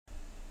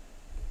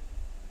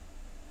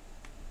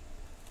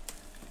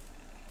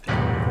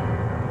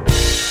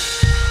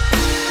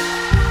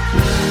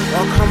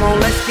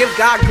Give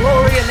God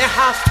glory in the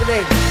house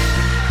today.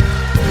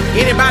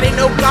 Anybody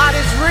know God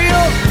is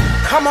real?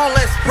 Come on,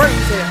 let's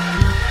praise Him.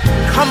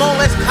 Come on,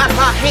 let's clap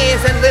our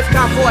hands and lift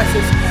our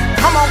voices.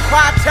 Come on,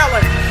 choir, tell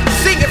her.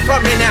 Sing it for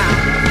me now.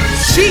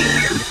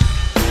 Jesus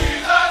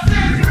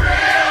is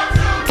real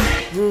to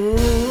me.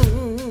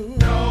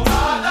 No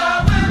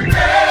other will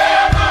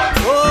ever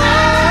do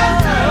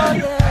that.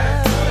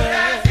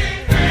 As He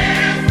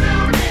is to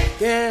me.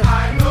 Yeah.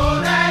 I know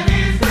that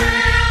He's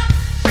real.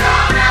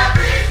 Shout out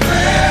He's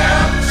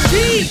real.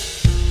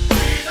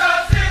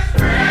 Jesus is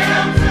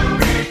real to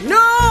me.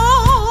 No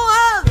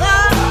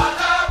other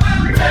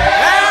will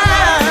ever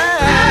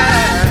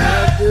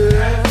do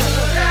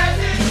that.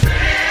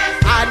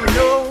 I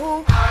know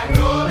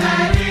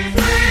that He's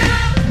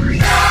real.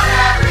 Shout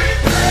out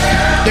He's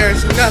real.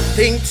 There's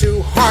nothing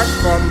too hard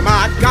for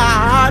my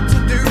God to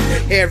do.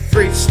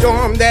 Every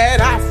storm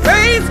that I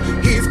face,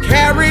 He's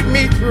carried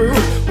me through.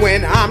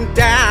 When I'm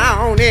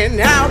down and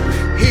out,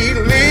 He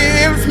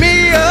lifts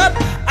me up.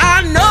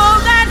 I know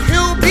that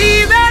He'll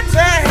be there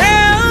to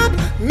help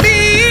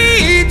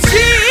me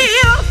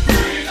chill.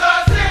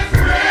 Jesus is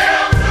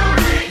real to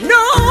me.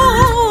 No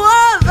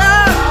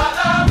other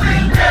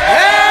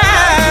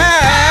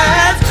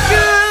as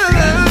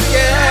good,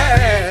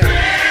 yeah.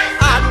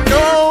 I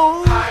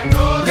know,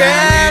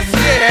 yes,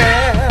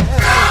 yeah.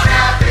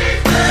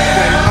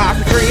 When my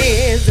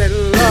friends and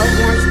loved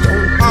ones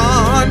don't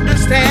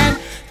understand,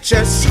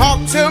 just talk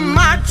to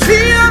my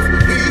chief,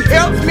 He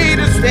helps me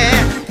to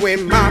stand.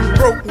 When my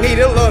broke need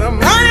a little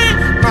money,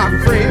 my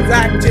friends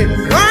acting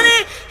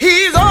funny,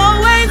 He's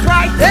always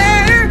right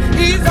there.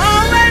 He's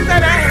always there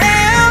to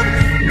help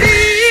me.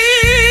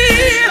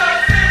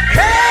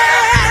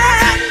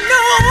 Hey,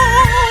 no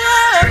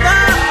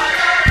other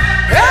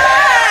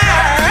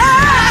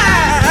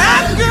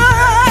as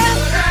good.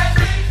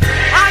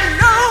 I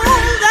know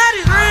that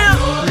He's real.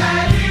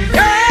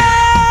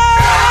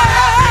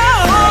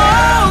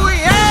 Oh,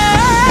 yeah.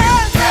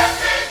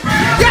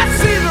 Yes,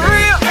 He's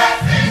real.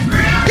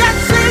 Yes,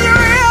 He's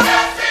real.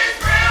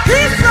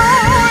 He's so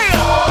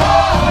real.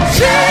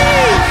 Jesus.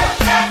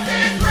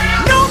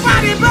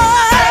 Nobody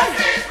but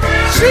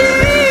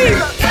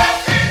Jesus.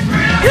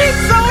 He's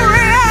so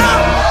real.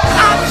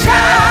 I've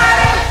tried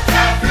it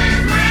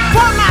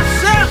for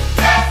myself.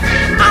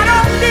 I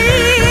don't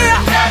need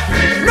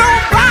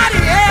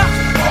nobody else.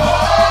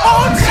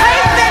 Oh,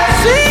 taste and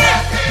see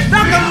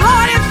that the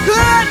Lord is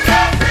good.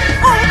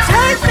 Oh,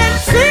 taste and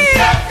see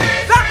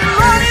that the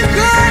Lord is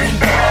good.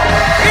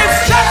 It's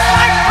just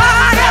like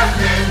fire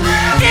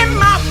in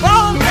my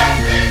bones.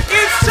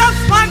 It's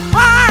just like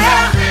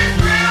fire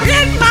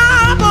in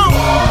my bones.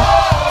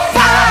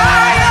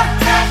 Fire,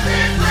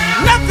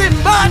 nothing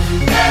but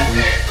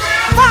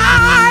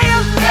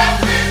fire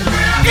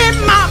in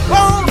my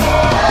bones.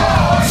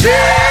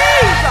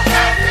 Jesus,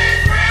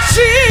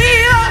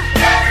 Jesus,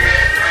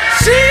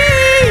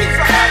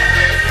 Jesus.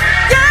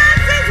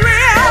 Yes, it's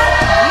real.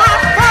 My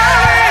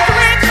Father is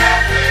rich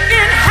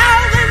in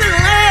houses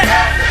and land.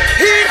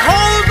 He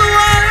holds the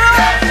world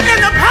in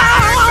the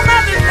palm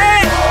of His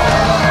hand.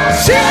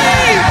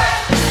 Jesus.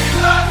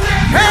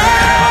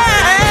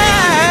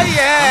 Hey,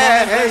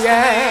 yeah,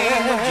 yeah.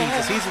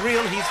 Jesus, He's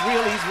real, He's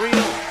real, He's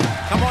real.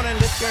 Come on and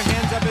lift your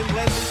hands up and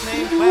bless His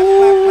name. Clap,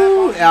 clap,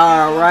 clap.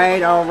 All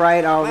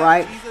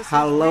right.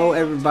 Hello,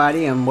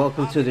 everybody, and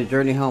welcome to the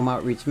Journey Home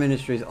Outreach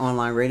Ministries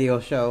online radio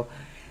show.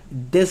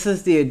 This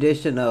is the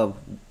edition of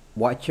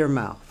Watch Your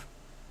Mouth,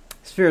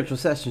 Spiritual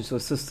Sessions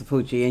with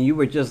Sistapoochie, and you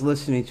were just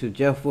listening to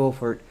Jeff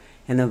Wilford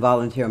and the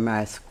Volunteer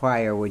Mass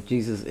Choir with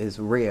Jesus is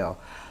Real.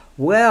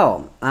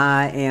 Well,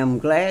 I am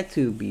glad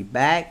to be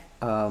back.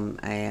 I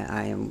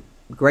am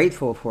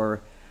grateful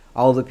for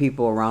all the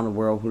people around the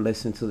world who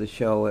listen to the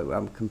show.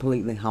 I'm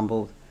completely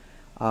humbled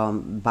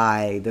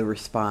by the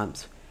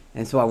response.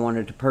 And so I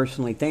wanted to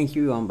personally thank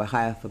you on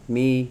behalf of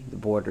me, the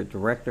board of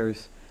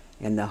directors,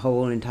 and the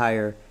whole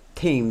entire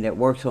team that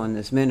works on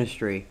this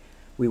ministry.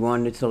 We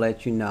wanted to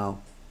let you know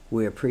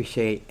we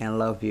appreciate and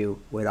love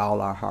you with all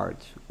our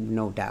hearts.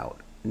 No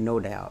doubt.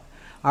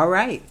 All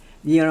right.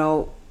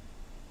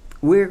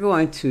 We're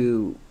going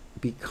to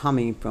be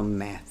coming from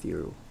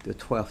Matthew, the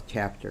 12th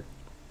chapter.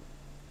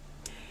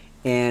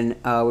 And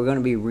we're going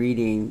to be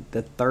reading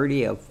the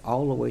 30th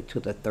all the way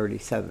to the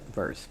 37th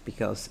verse,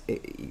 because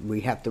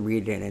we have to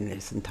read it in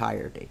its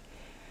entirety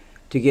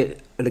to get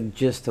the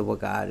gist of what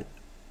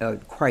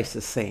Christ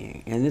is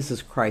saying. And this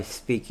is Christ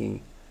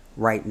speaking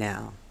right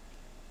now.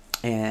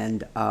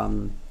 And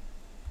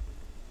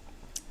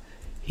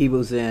he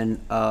was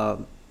in,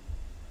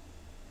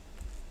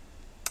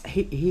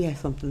 he has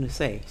something to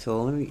say.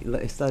 So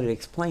I started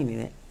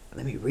explaining it.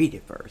 Let me read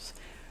it first.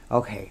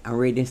 Okay, I'm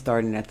reading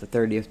starting at the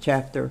 30th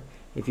chapter.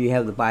 If you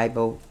have the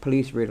Bible,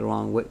 please read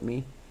along with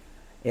me.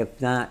 If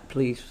not,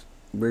 please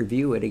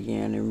review it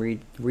again and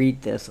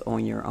read this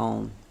on your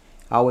own.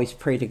 Always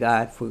pray to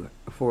God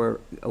for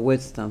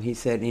wisdom. He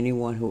said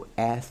anyone who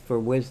asks for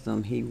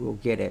wisdom, he will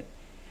get it.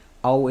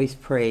 Always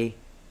pray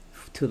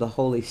to the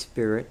Holy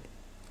Spirit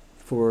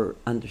for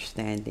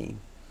understanding.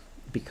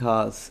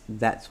 because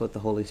that's what the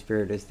Holy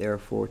Spirit is there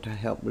for, to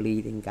help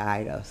lead and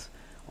guide us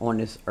on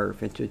this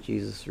earth until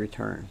Jesus'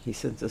 return. He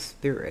sends a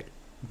spirit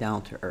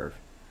down to earth.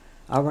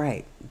 All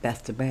right,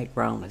 that's the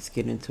background. Let's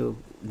get into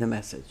the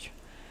message.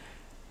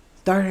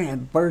 Starting at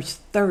verse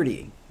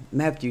 30,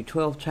 Matthew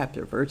 12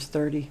 chapter, verse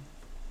 30.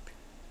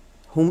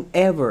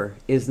 Whomever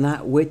is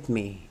not with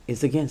me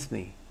is against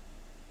me,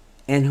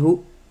 and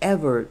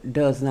whoever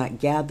does not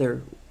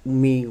gather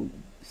with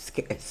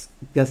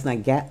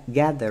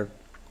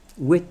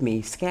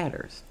me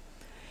scatters.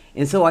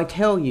 And so I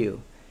tell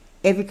you,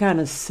 every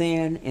kind of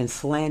sin and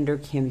slander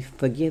can be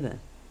forgiven,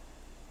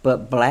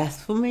 but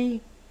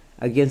blasphemy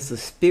against the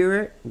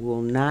Spirit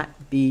will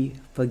not be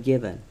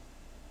forgiven.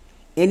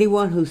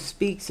 Anyone who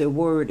speaks a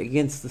word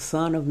against the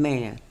Son of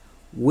Man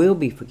will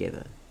be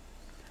forgiven,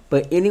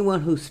 but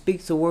anyone who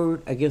speaks a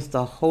word against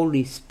the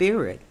Holy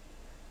Spirit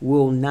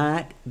will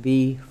not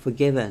be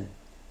forgiven,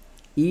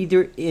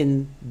 either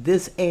in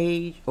this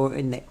age or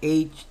in the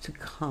age to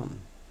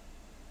come.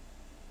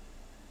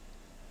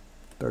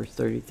 Verse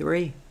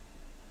 33.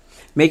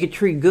 Make a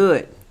tree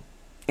good,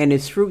 and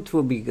its fruits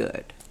will be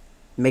good.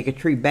 Make a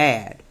tree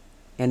bad,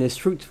 and its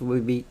fruits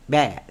will be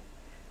bad.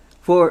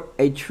 For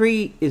a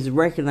tree is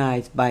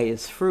recognized by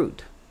its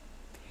fruit.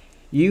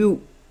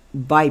 You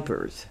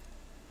vipers,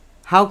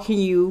 how can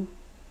you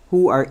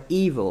who are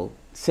evil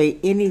say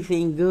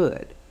anything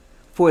good?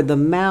 For the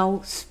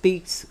mouth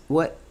speaks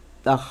what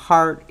the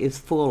heart is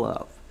full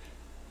of.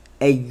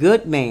 A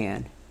good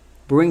man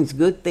brings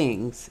good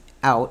things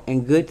out,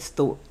 and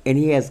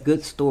he has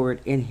good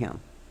stored in him.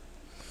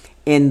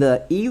 And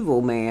the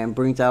evil man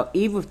brings out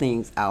evil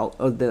things out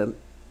of the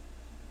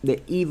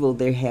evil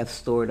they have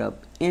stored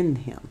up in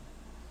him.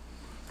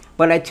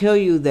 But I tell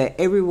you that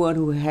everyone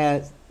who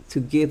has to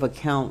give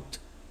account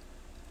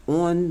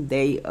on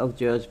day of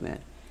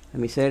judgment,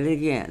 let me say it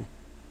again,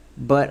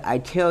 but I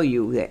tell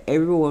you that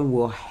everyone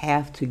will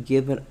have to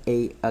give an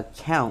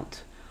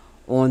account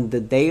on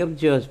the day of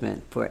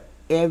judgment for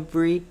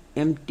every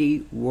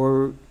empty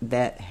word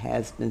that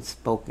has been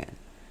spoken.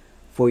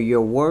 For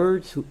your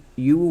words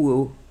you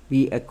will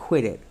be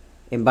acquitted,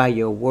 and by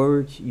your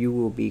words you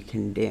will be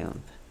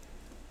condemned.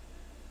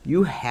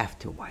 You have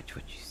to watch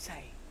what you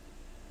say.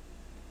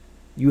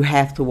 You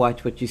have to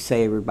watch what you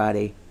say,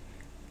 everybody.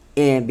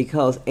 And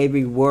because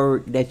every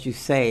word that you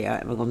say,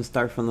 I'm going to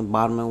start from the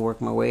bottom and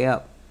work my way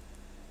up.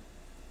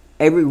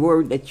 Every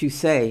word that you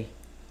say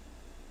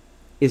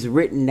is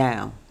written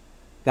down.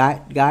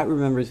 God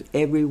remembers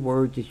every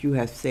word that you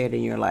have said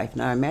in your life.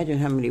 Now imagine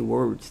how many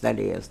words that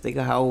is. Think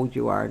of how old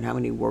you are and how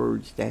many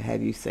words that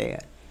have you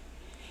said.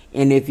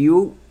 And if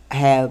you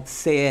have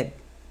said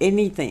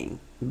anything,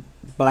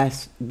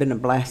 been a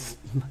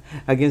blasphemy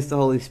against the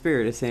Holy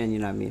Spirit, it's saying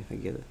you're not being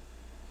forgiven.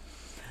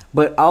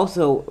 But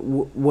also,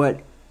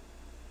 what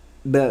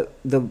the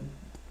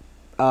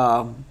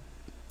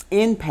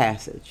end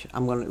passage,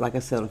 like I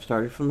said, I'm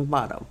starting from the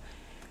bottom.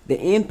 The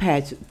end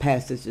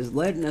passage is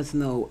letting us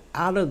know,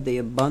 out of the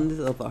abundance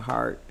of the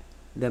heart,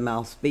 the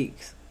mouth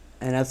speaks.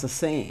 And that's a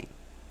saying.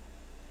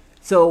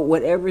 So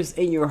whatever's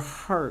in your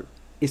heart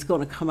is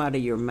going to come out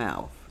of your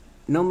mouth.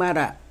 No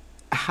matter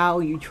how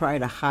you try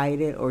to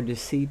hide it or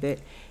deceive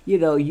it,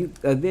 you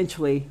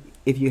eventually,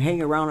 if you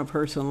hang around a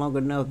person long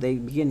enough, they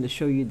begin to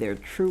show you their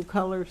true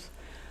colors.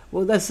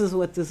 Well, this is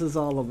what this is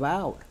all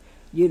about.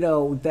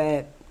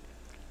 That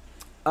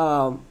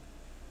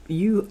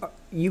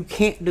you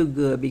can't do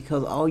good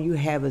because all you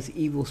have is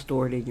evil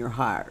stored in your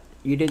heart.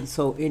 You didn't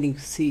sow any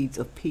seeds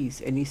of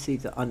peace, any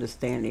seeds of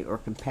understanding or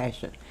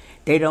compassion.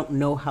 They don't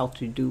know how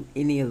to do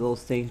any of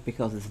those things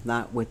because it's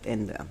not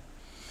within them.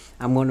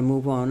 I'm going to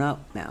move on up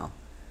now.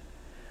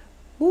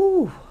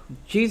 Ooh,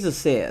 Jesus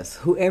says,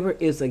 whoever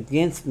is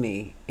against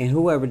me and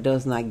whoever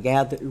does not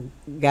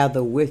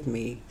gather with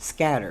me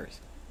scatters.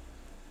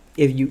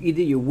 If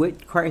you're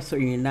with Christ or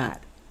you're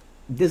not.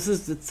 This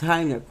is the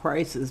time that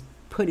Christ is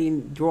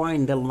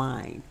drawing the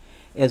line,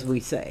 as we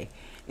say.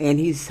 And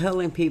he's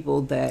telling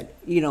people that,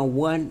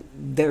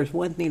 there's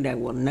one thing that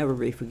will never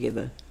be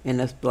forgiven, and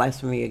that's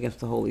blasphemy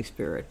against the Holy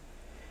Spirit.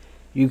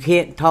 You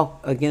can't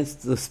talk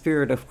against the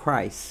Spirit of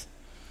Christ.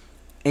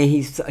 And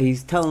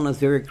he's telling us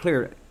very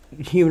clear,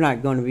 you're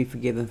not going to be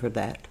forgiven for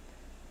that.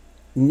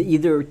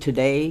 Either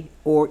today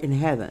or in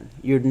heaven,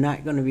 you're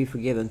not going to be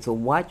forgiven. So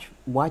watch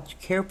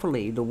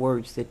carefully the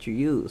words that you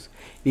use,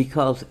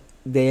 because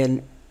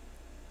then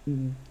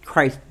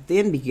Christ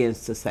then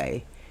begins to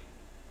say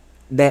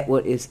that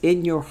what is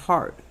in your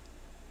heart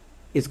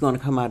is going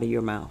to come out of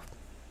your mouth.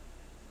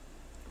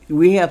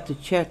 We have to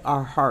check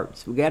our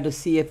hearts. We got to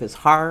see if it's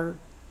hard.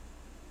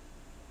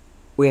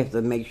 We have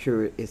to make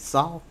sure it's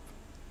soft.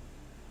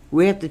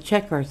 We have to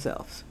check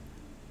ourselves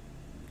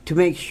to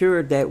make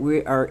sure that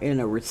we are in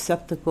a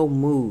receptacle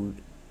mode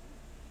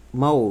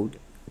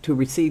to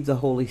receive the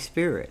Holy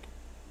Spirit.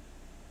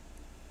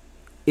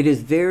 It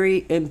is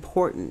very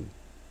important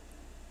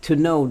to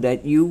know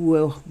that you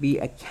will be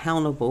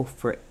accountable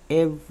for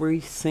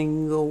every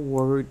single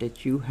word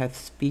that you have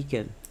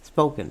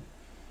spoken.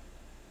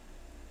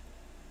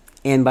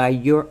 And by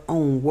your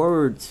own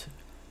words,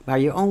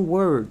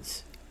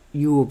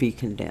 you will be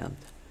condemned.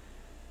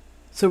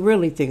 So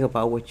really think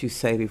about what you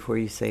say before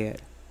you say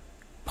it.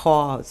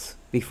 Pause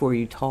before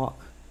you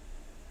talk.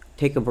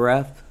 Take a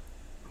breath.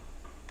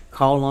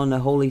 Call on the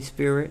Holy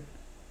Spirit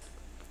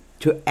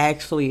to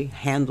actually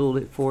handle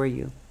it for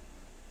you.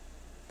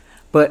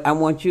 But I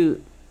want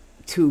you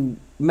to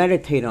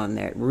meditate on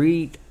that,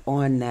 read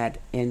on that,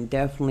 and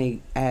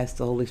definitely ask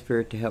the Holy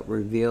Spirit to help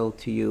reveal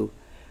to you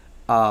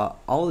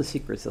all the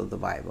secrets of the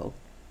Bible.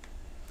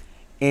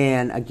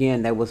 And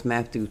again, that was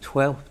Matthew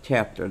 12th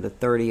chapter, the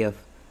 30th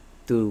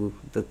through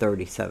the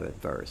 37th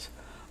verse.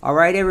 All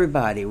right,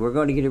 everybody, we're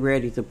going to get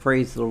ready to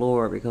praise the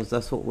Lord because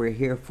that's what we're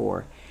here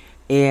for.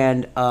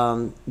 And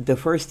the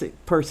first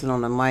person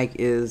on the mic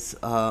is,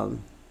 God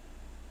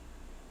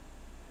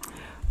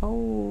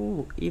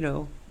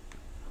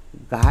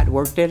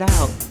worked it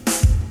out.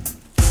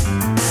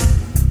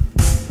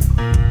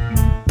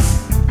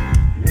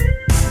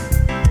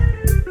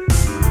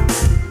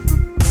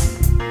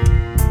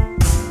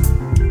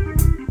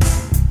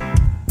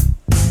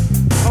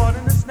 Caught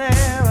in the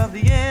snare of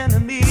the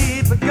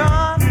enemy, but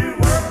God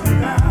worked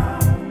it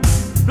out.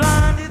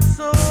 Blinded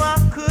so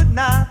I could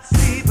not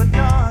see, but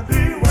God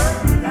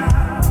worked it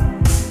out.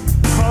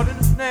 Caught in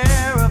the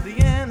snare of the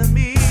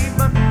enemy,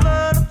 but the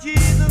blood of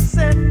Jesus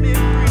set me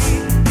free.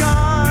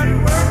 God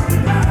worked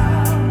it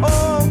out.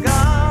 Oh,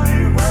 God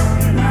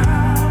worked it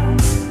out.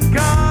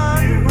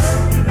 God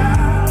worked it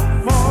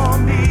out for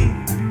me.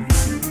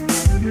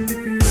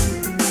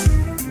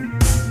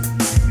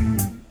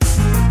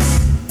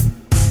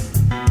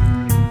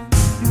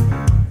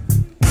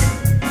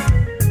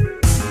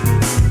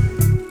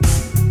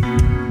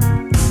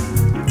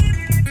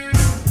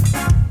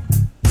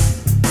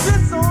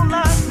 This old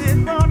life,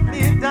 it brought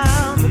me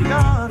down, but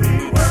God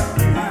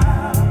worked it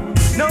out.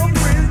 No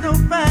friends, no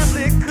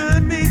family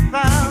could be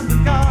found,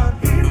 but God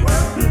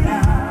worked it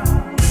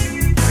out.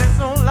 This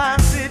old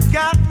life, it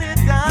got me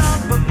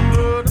down, but the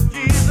blood of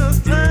Jesus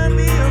turned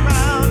me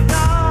around.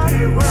 God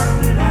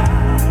worked it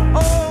out.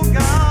 Oh,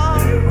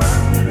 God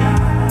worked it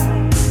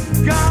out.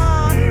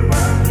 God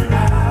worked it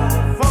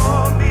out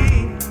for me.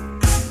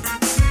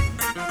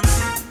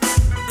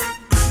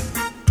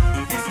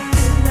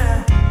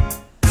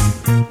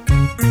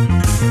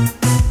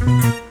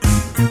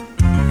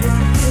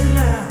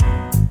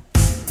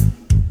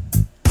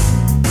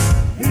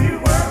 He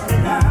worked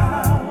it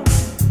out.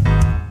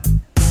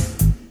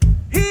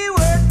 He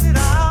worked it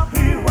out.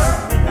 He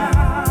worked it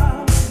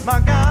out. My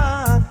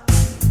God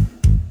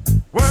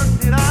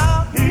worked it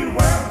out. He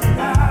worked it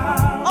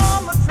out.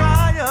 All my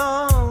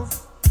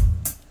trials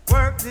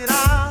worked it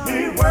out.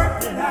 He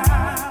worked it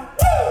out.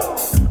 Woo!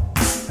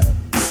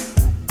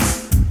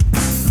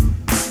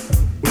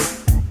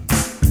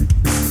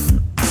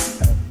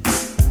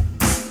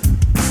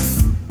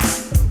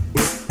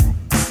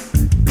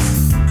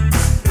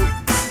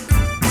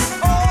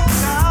 Oh,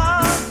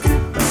 God,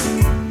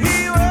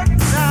 He worked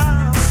it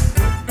out.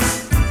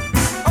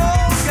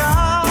 Oh,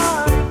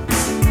 God,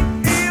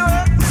 He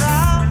worked it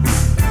out.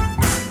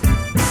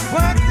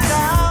 Worked it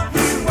out.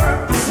 He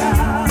worked it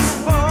out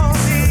for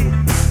me.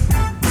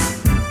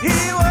 He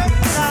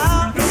worked it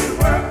out. He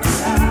worked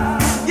it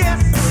out.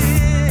 Yes, He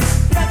did.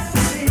 Yes,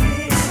 He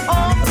did.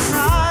 All the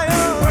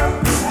trials.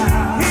 Worked it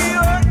out. He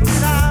worked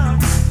it out.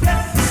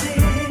 Yes, He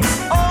did.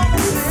 All the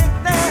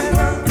sickness.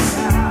 Worked it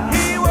out.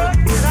 He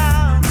worked it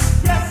out.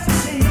 Yes,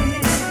 He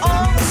did.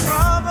 All the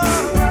trouble.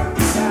 Worked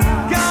it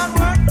out. God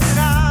worked it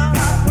out.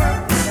 God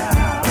worked it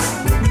out.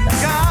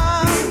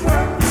 God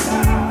worked it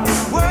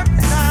out. Worked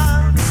it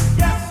out.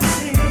 Yes,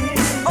 He did.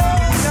 Oh,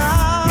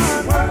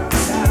 God worked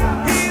it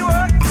out. He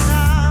worked it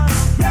out.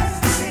 Yes,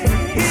 He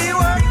did. He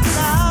worked it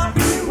out.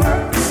 He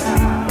worked it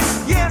out.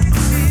 Yes, He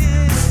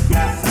did.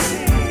 Yes, He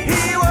did.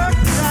 He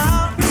worked it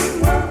out. He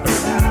worked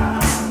it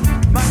out.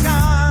 My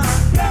God.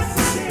 Yes,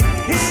 He did.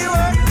 He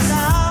worked it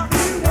out.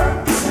 He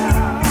worked it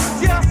out.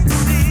 Yes, He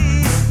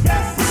did.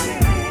 Yes, He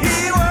did.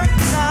 He worked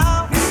it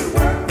out. He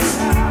worked it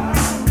out.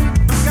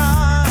 My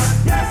God.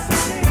 Yes, He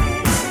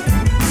did.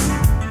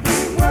 He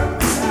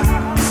worked it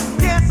out.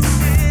 Yes, He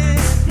did.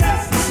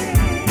 Yes, He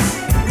did.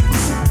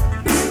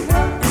 He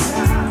worked it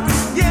out.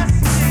 Yes,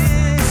 He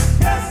did.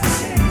 Yes, He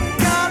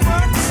did. God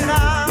worked it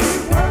out. He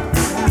worked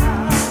it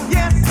out.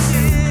 Yes, He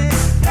did.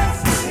 Yes,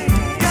 He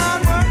did. God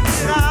worked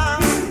it out.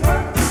 He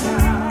worked it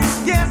out.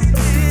 Yes, He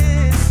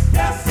did.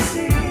 Yes,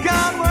 He did.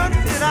 God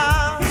worked it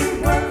out. He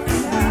worked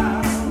it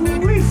out.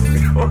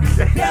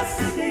 Okay. Yes,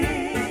 He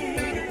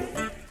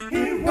did.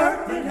 He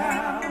worked it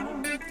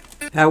out.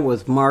 That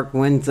was Mark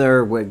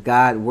Windsor with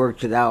God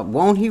Worked It Out.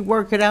 Won't He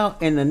work it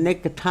out in the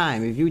nick of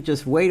time? If you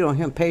just wait on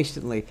Him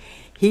patiently,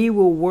 He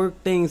will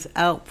work things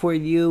out for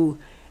you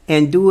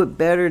and do it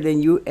better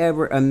than you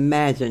ever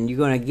imagined. You're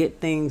going to get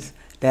things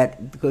that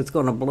it's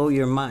going to blow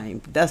your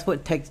mind. That's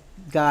what takes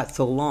God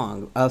so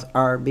long, us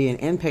are being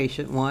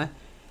impatient, one,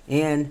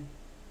 and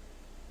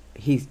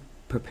He's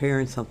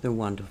preparing something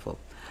wonderful.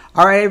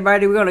 All right,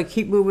 everybody, we're going to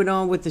keep moving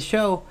on with the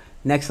show.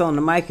 Next on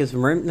the mic is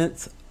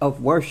Remnants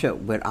of Worship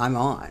with I'm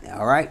On.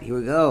 All right, here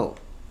we go.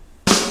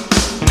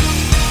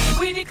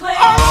 We declare,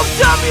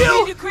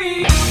 ROW! we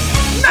decree,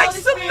 Make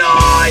some noise!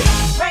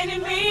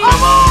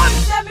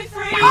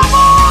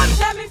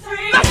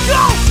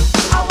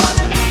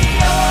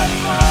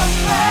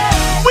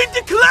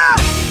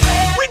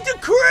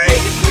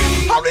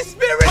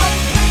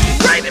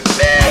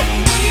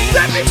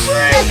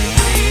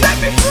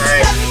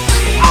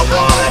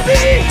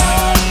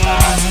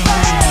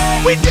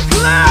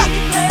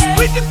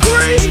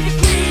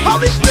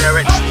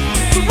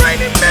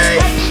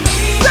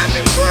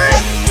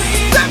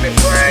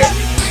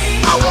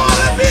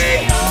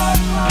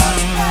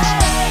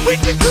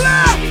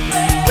 declare,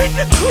 we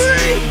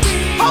decree,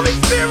 Holy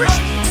Spirit,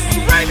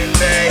 reign in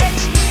me,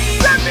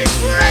 set me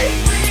free,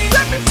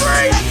 set me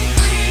free.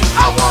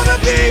 I wanna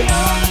be,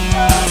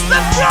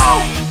 let's go.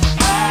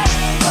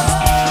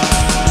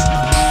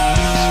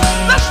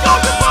 Let's go,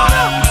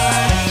 Devona.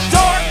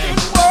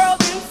 Darkened world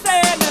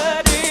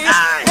insanity.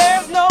 Aye.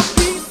 There's no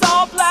peace,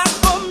 all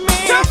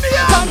blasphemy. Turn me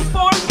up.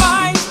 Conformed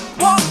minds,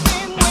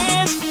 walking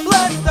with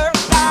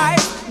bloodthirst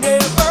eyes,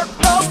 never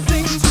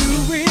closing to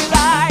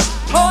rely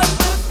on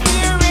the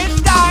Spirit's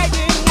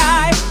guiding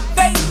eye.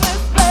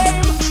 Faithless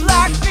flame,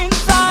 locked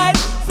inside,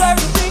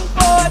 searching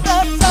for the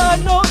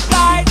tunnel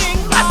guiding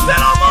I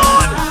said I'm on.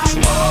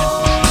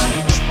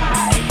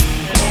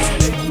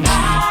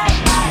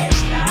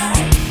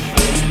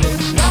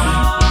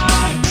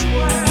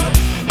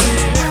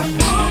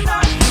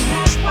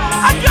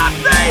 I got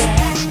faith.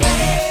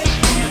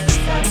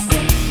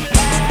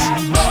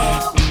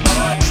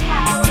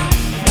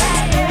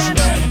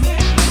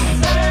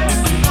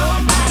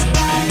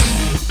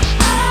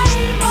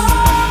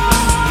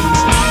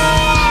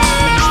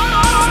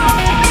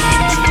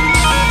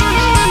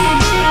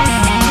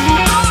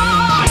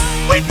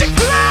 We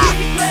declare,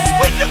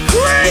 we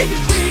decree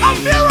a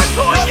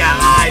miracle in your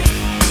life.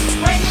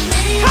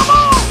 Come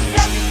on,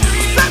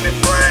 set me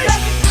free.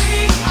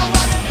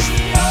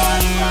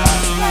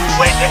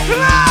 We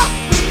declare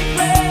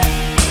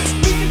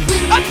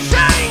a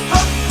change,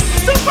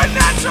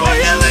 supernatural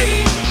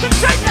healing to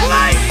take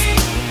place.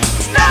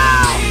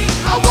 Now,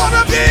 I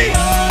wanna be.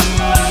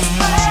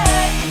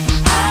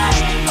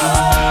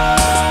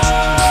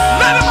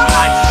 Let my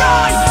light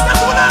shine.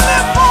 That's what I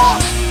live for.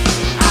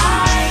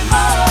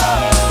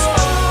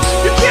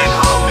 You can't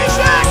hold me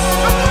back.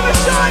 I'm gonna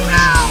shine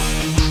now.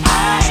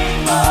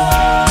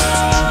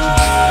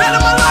 Let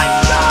my light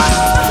shine.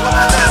 That's what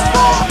I live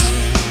for.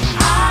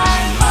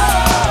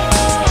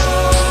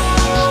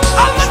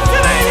 I look to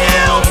the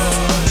hills.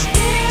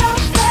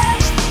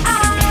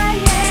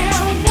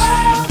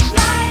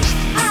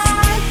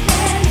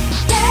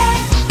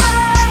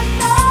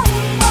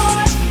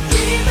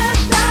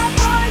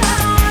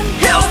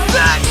 Hills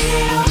set.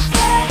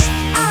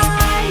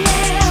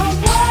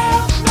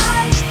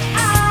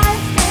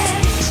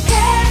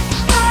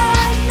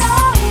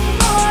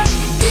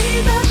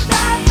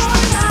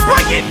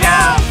 Break it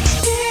down.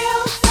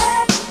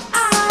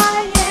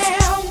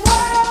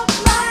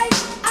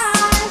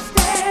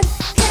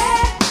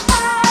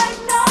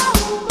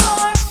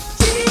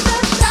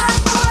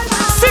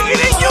 Sing it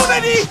in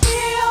unity.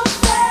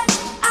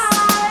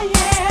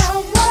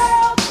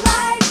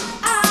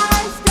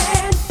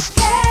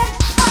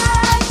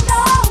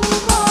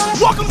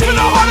 Welcome to the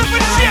heart of a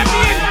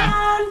champion.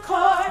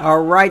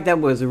 All right, that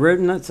was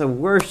Remnants of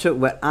Worship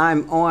with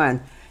I'm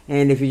On.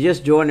 And if you're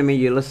just joining me,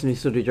 you're listening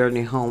to the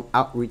Journey Home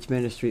Outreach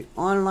Ministry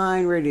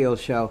online radio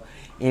show.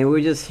 And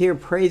we're just here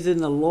praising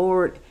the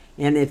Lord.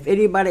 And if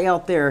anybody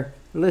out there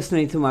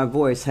listening to my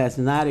voice has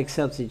not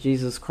accepted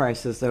Jesus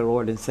Christ as their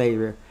Lord and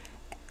Savior,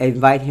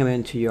 invite him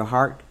into your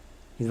heart,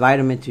 invite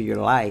him into your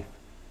life,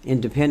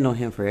 and depend on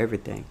him for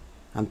everything.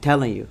 I'm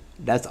telling you,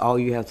 that's all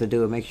you have to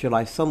do. It makes your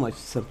life so much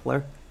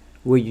simpler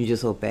where you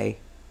just obey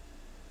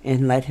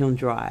and let him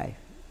drive.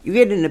 You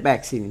get in the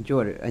back seat,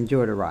 enjoy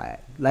the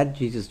ride. Let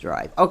Jesus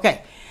drive.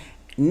 Okay,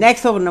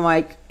 next over the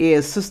mic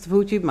is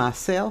Sistapoochie,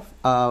 myself,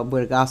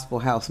 with a Gospel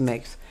House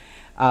mix.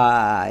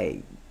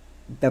 The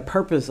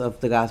purpose of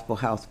the Gospel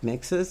House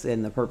mixes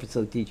and the purpose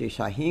of DJ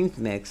Shyhiem's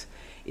mix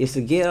is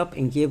to get up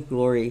and give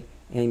glory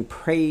and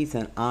praise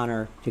and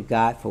honor to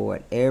God for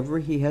whatever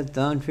he has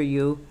done for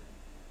you.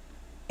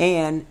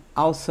 And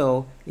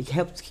also, it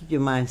helps keep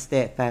your mind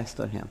steadfast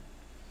on him.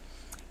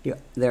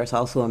 There's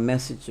also a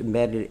message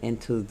embedded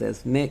into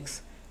this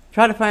mix.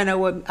 Try to find out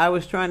what I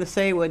was trying to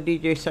say, what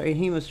DJ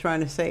Shyhiem was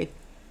trying to say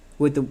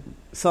with the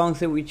songs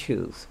that we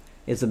choose.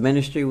 It's a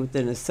ministry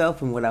within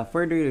itself, and without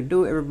further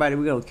ado, everybody,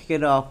 we're going to kick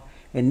it off.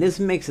 And this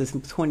mix is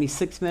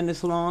 26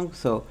 minutes long,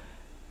 so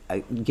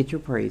get your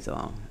praise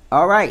on.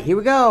 All right, here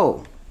we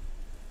go.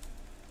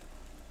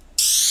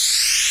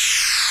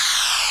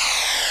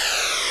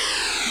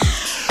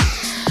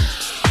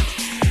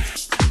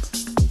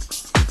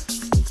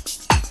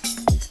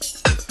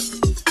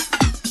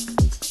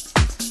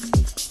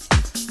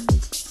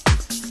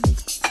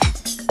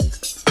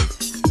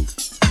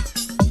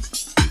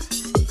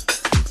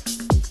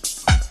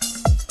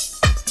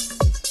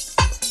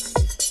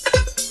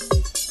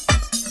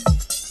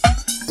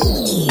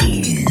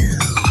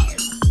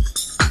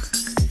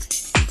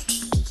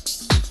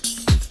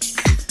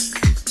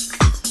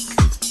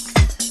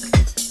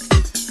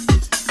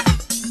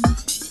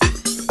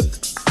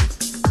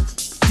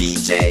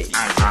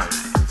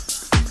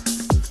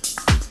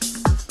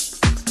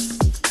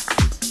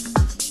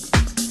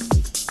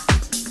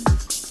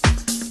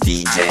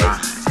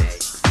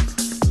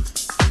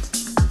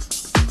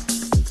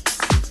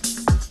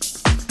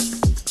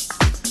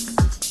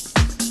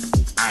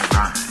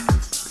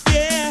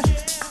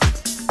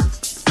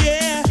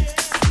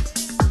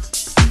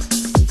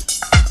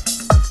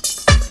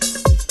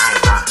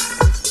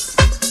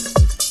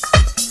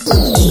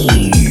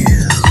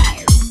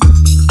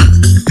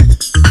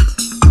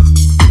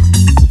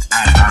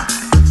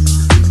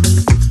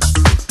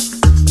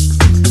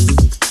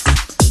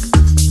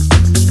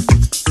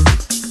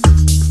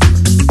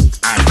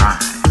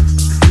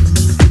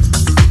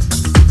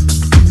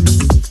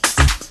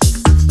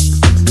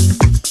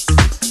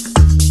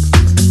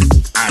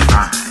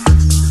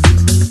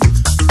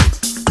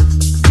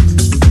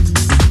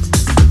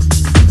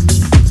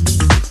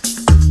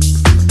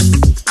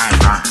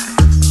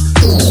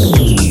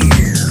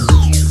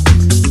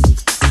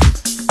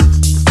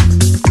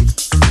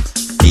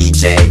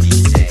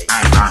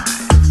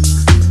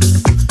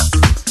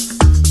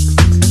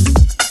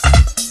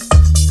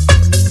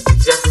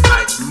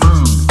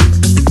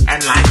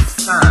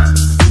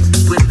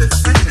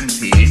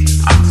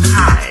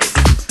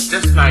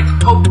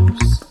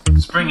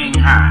 springing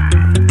high.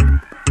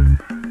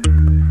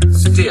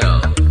 Still,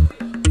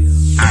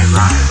 I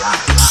rise.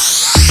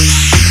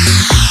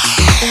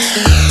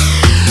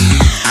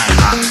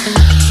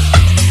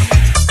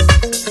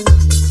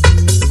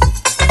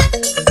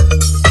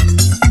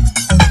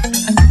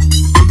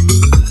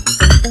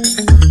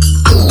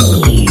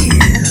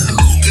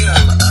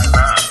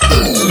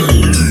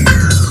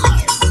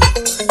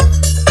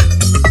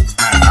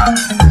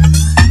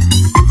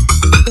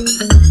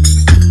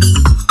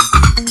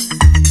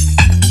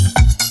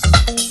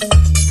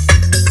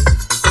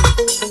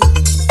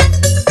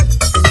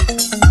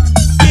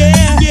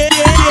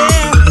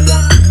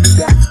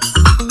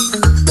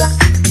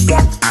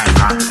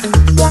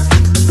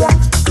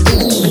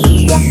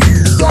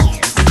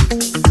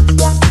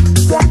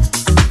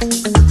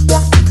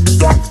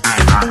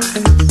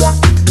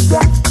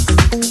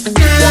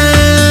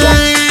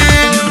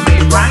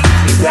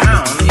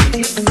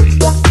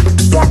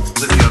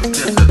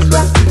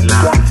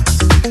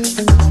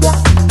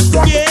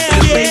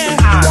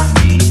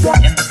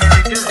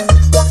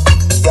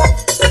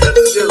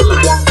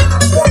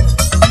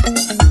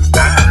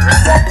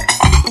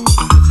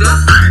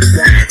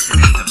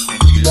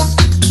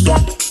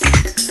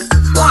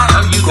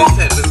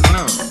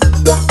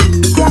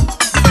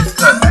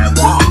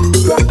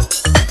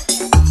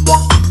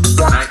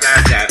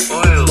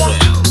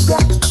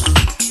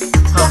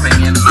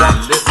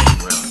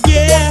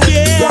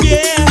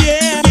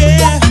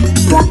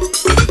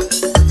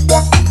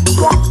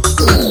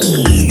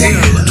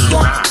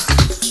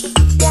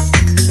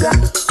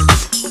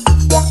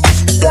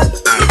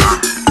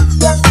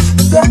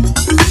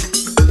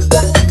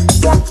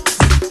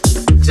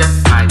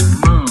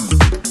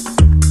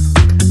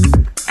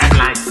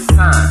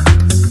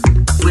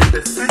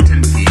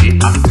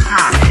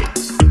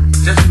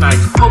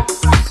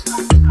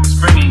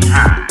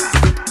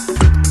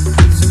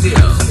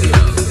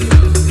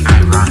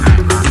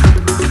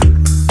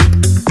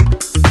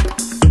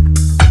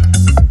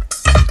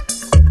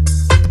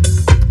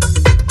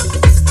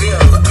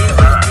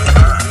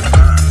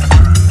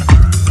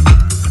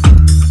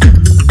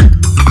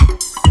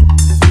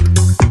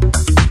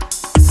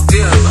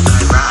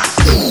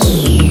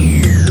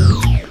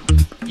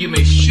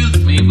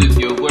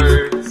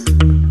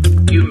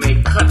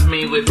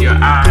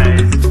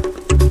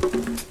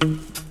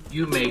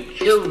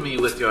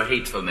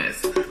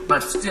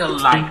 But still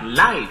like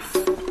life.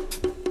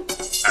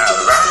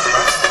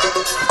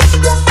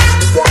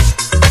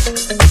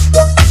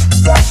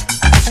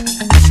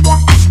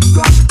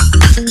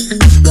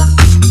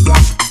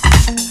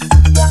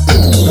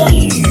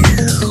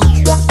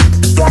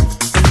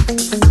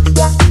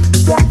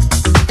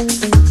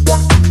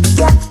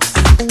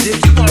 Did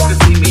you want to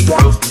see me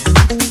broken?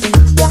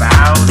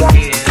 Bowed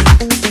head,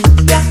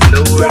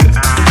 lowered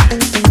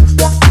eyes,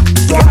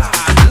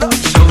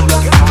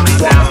 shoulders falling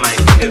down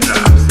like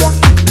teardrops.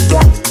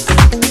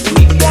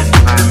 Weekend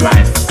by my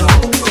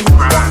soul will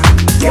cry.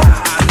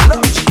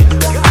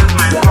 And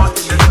my heart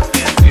just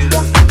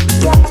confused.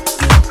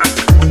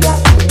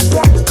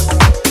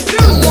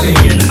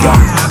 Sing it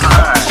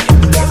hard.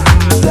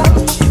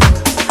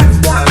 As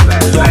I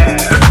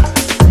laugh.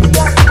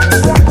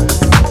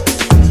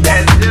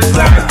 And just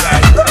like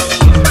I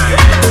told my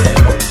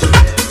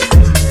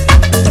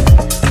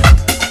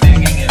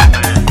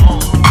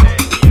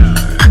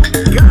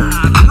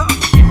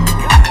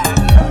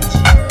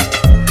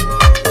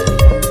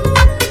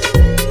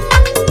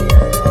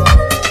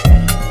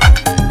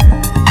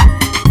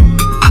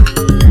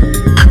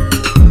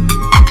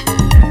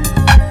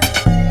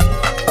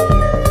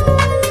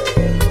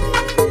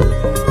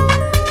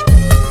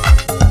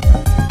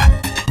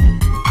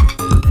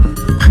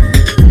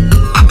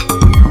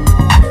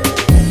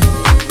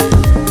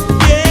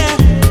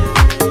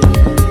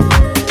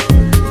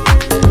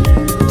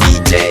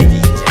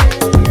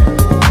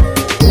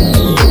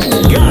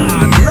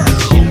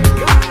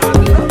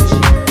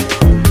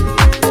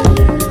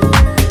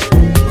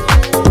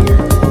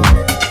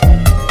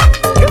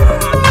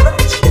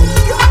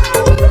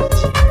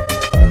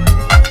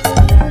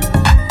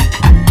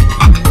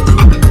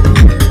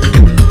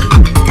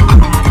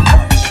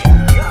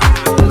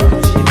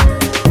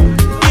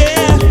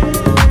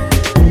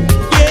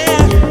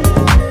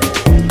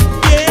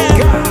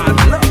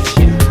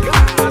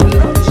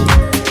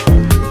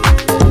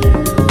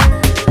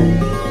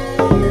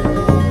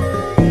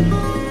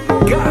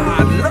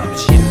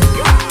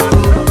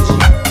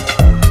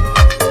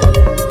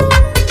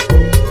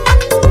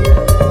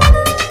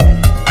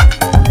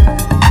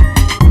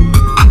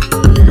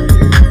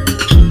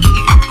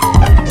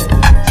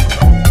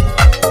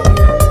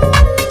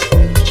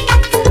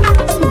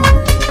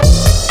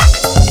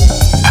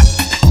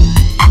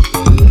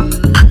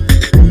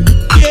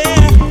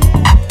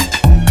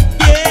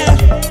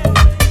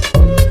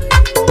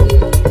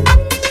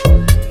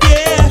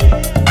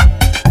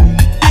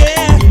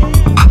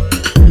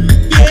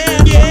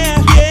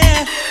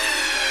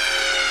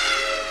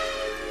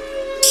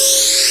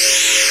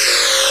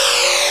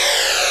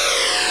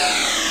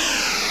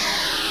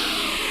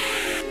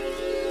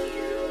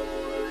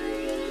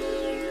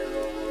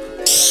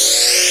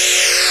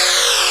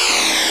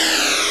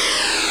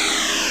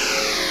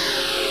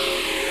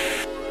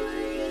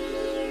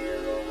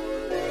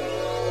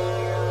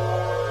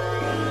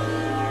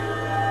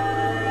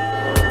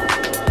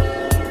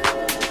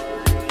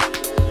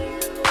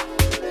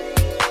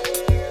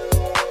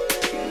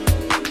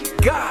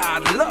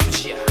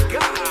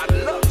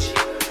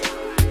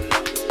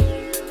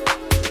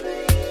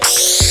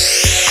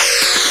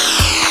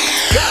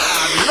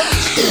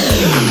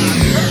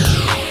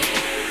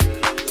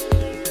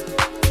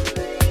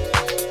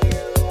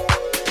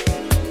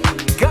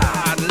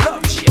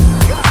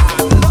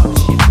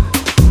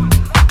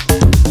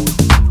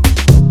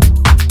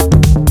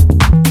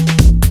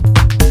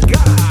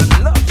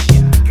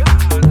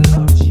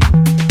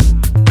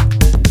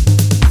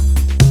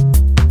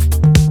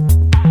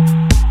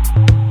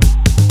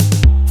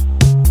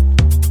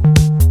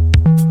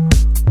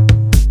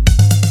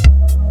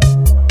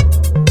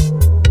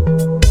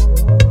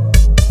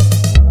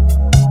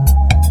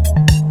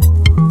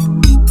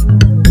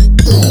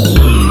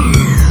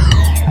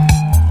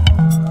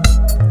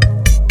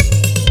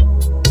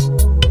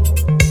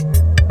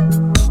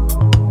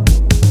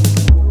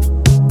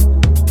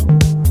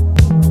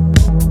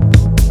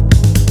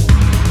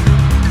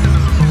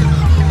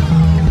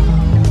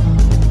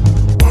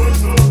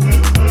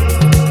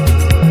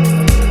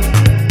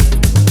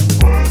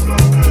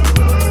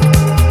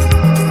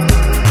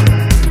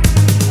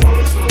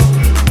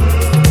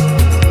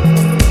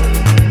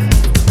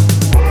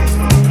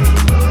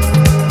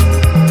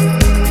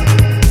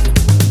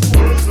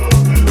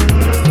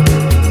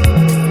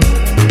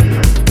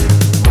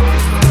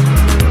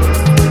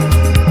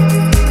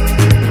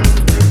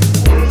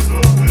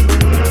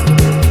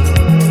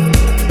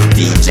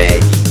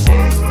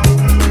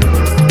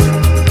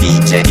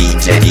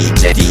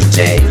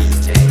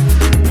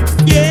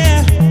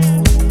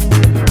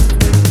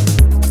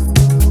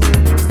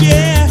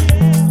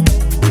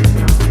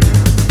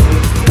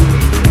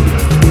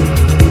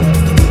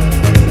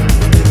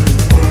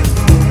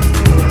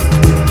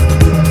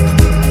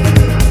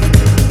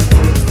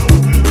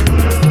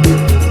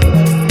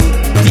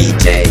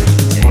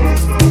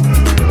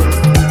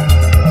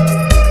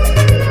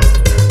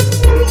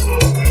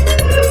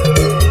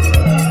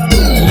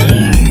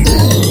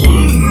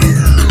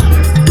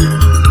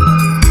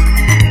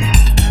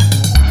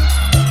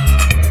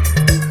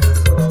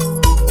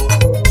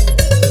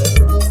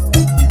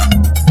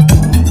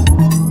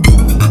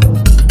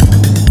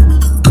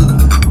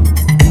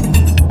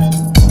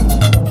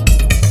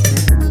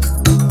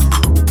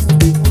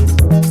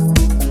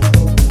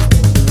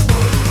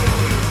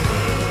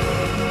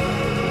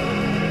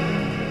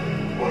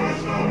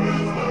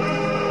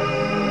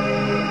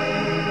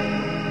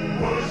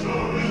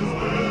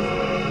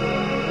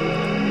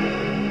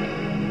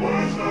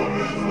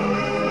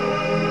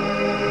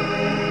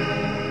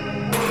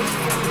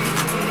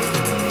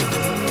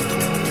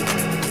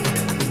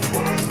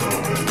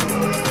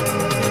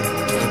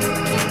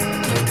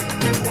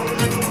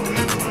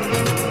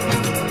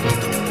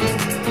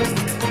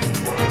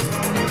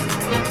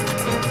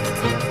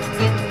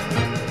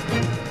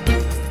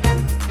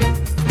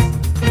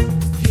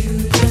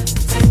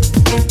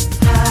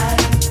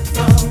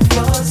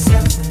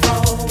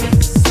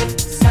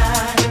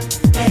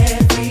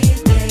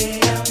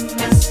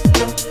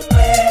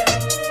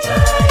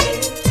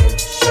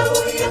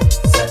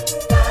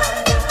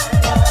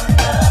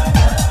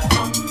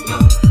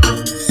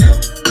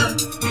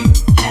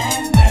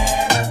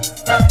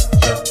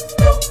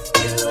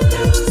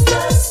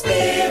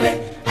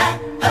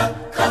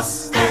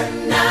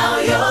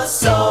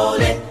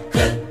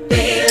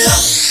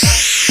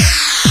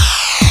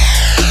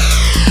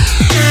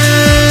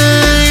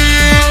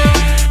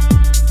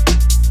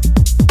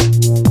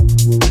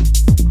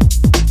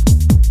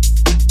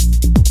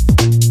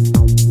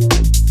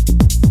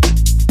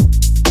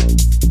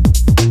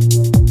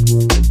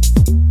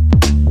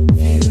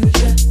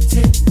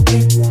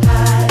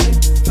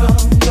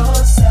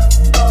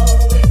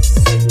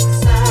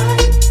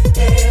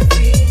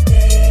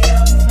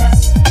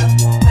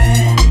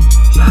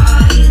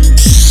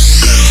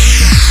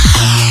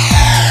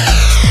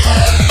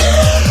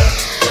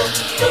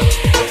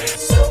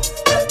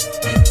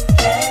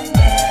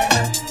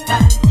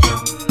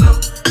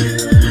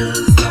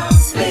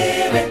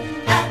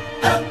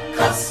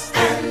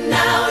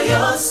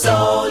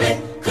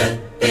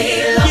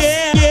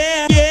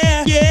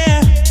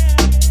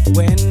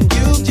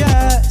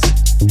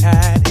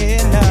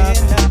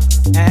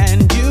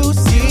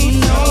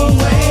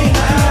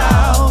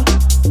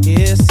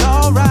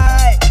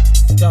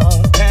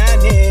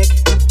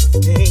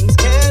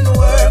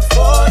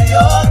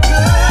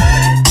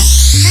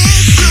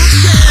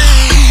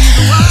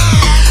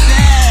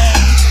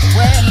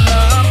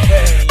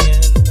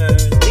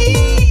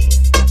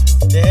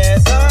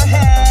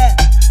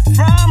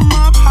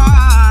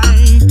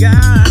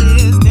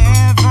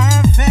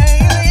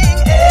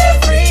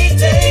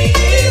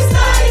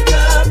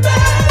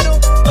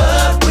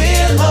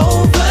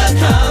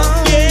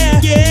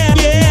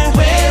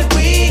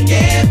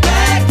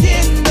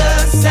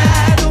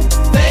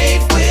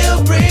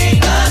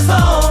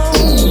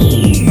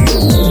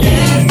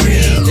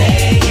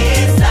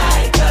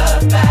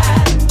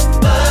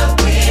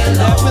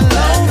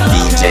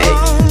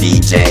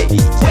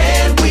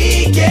When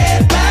we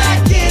get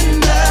back in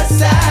the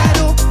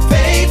saddle,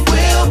 faith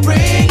will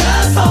bring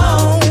us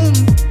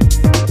home.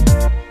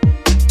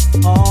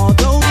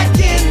 Although back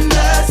in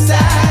the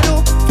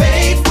saddle,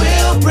 faith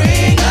will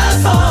bring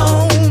us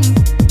home.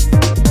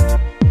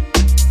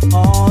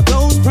 All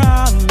those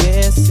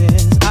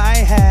promises I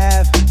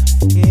have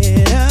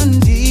hidden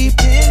deep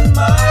in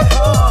my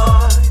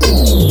heart,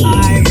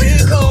 I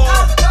will go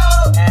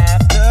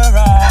after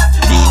all.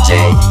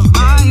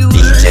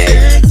 DJ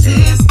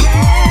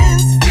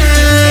Existence.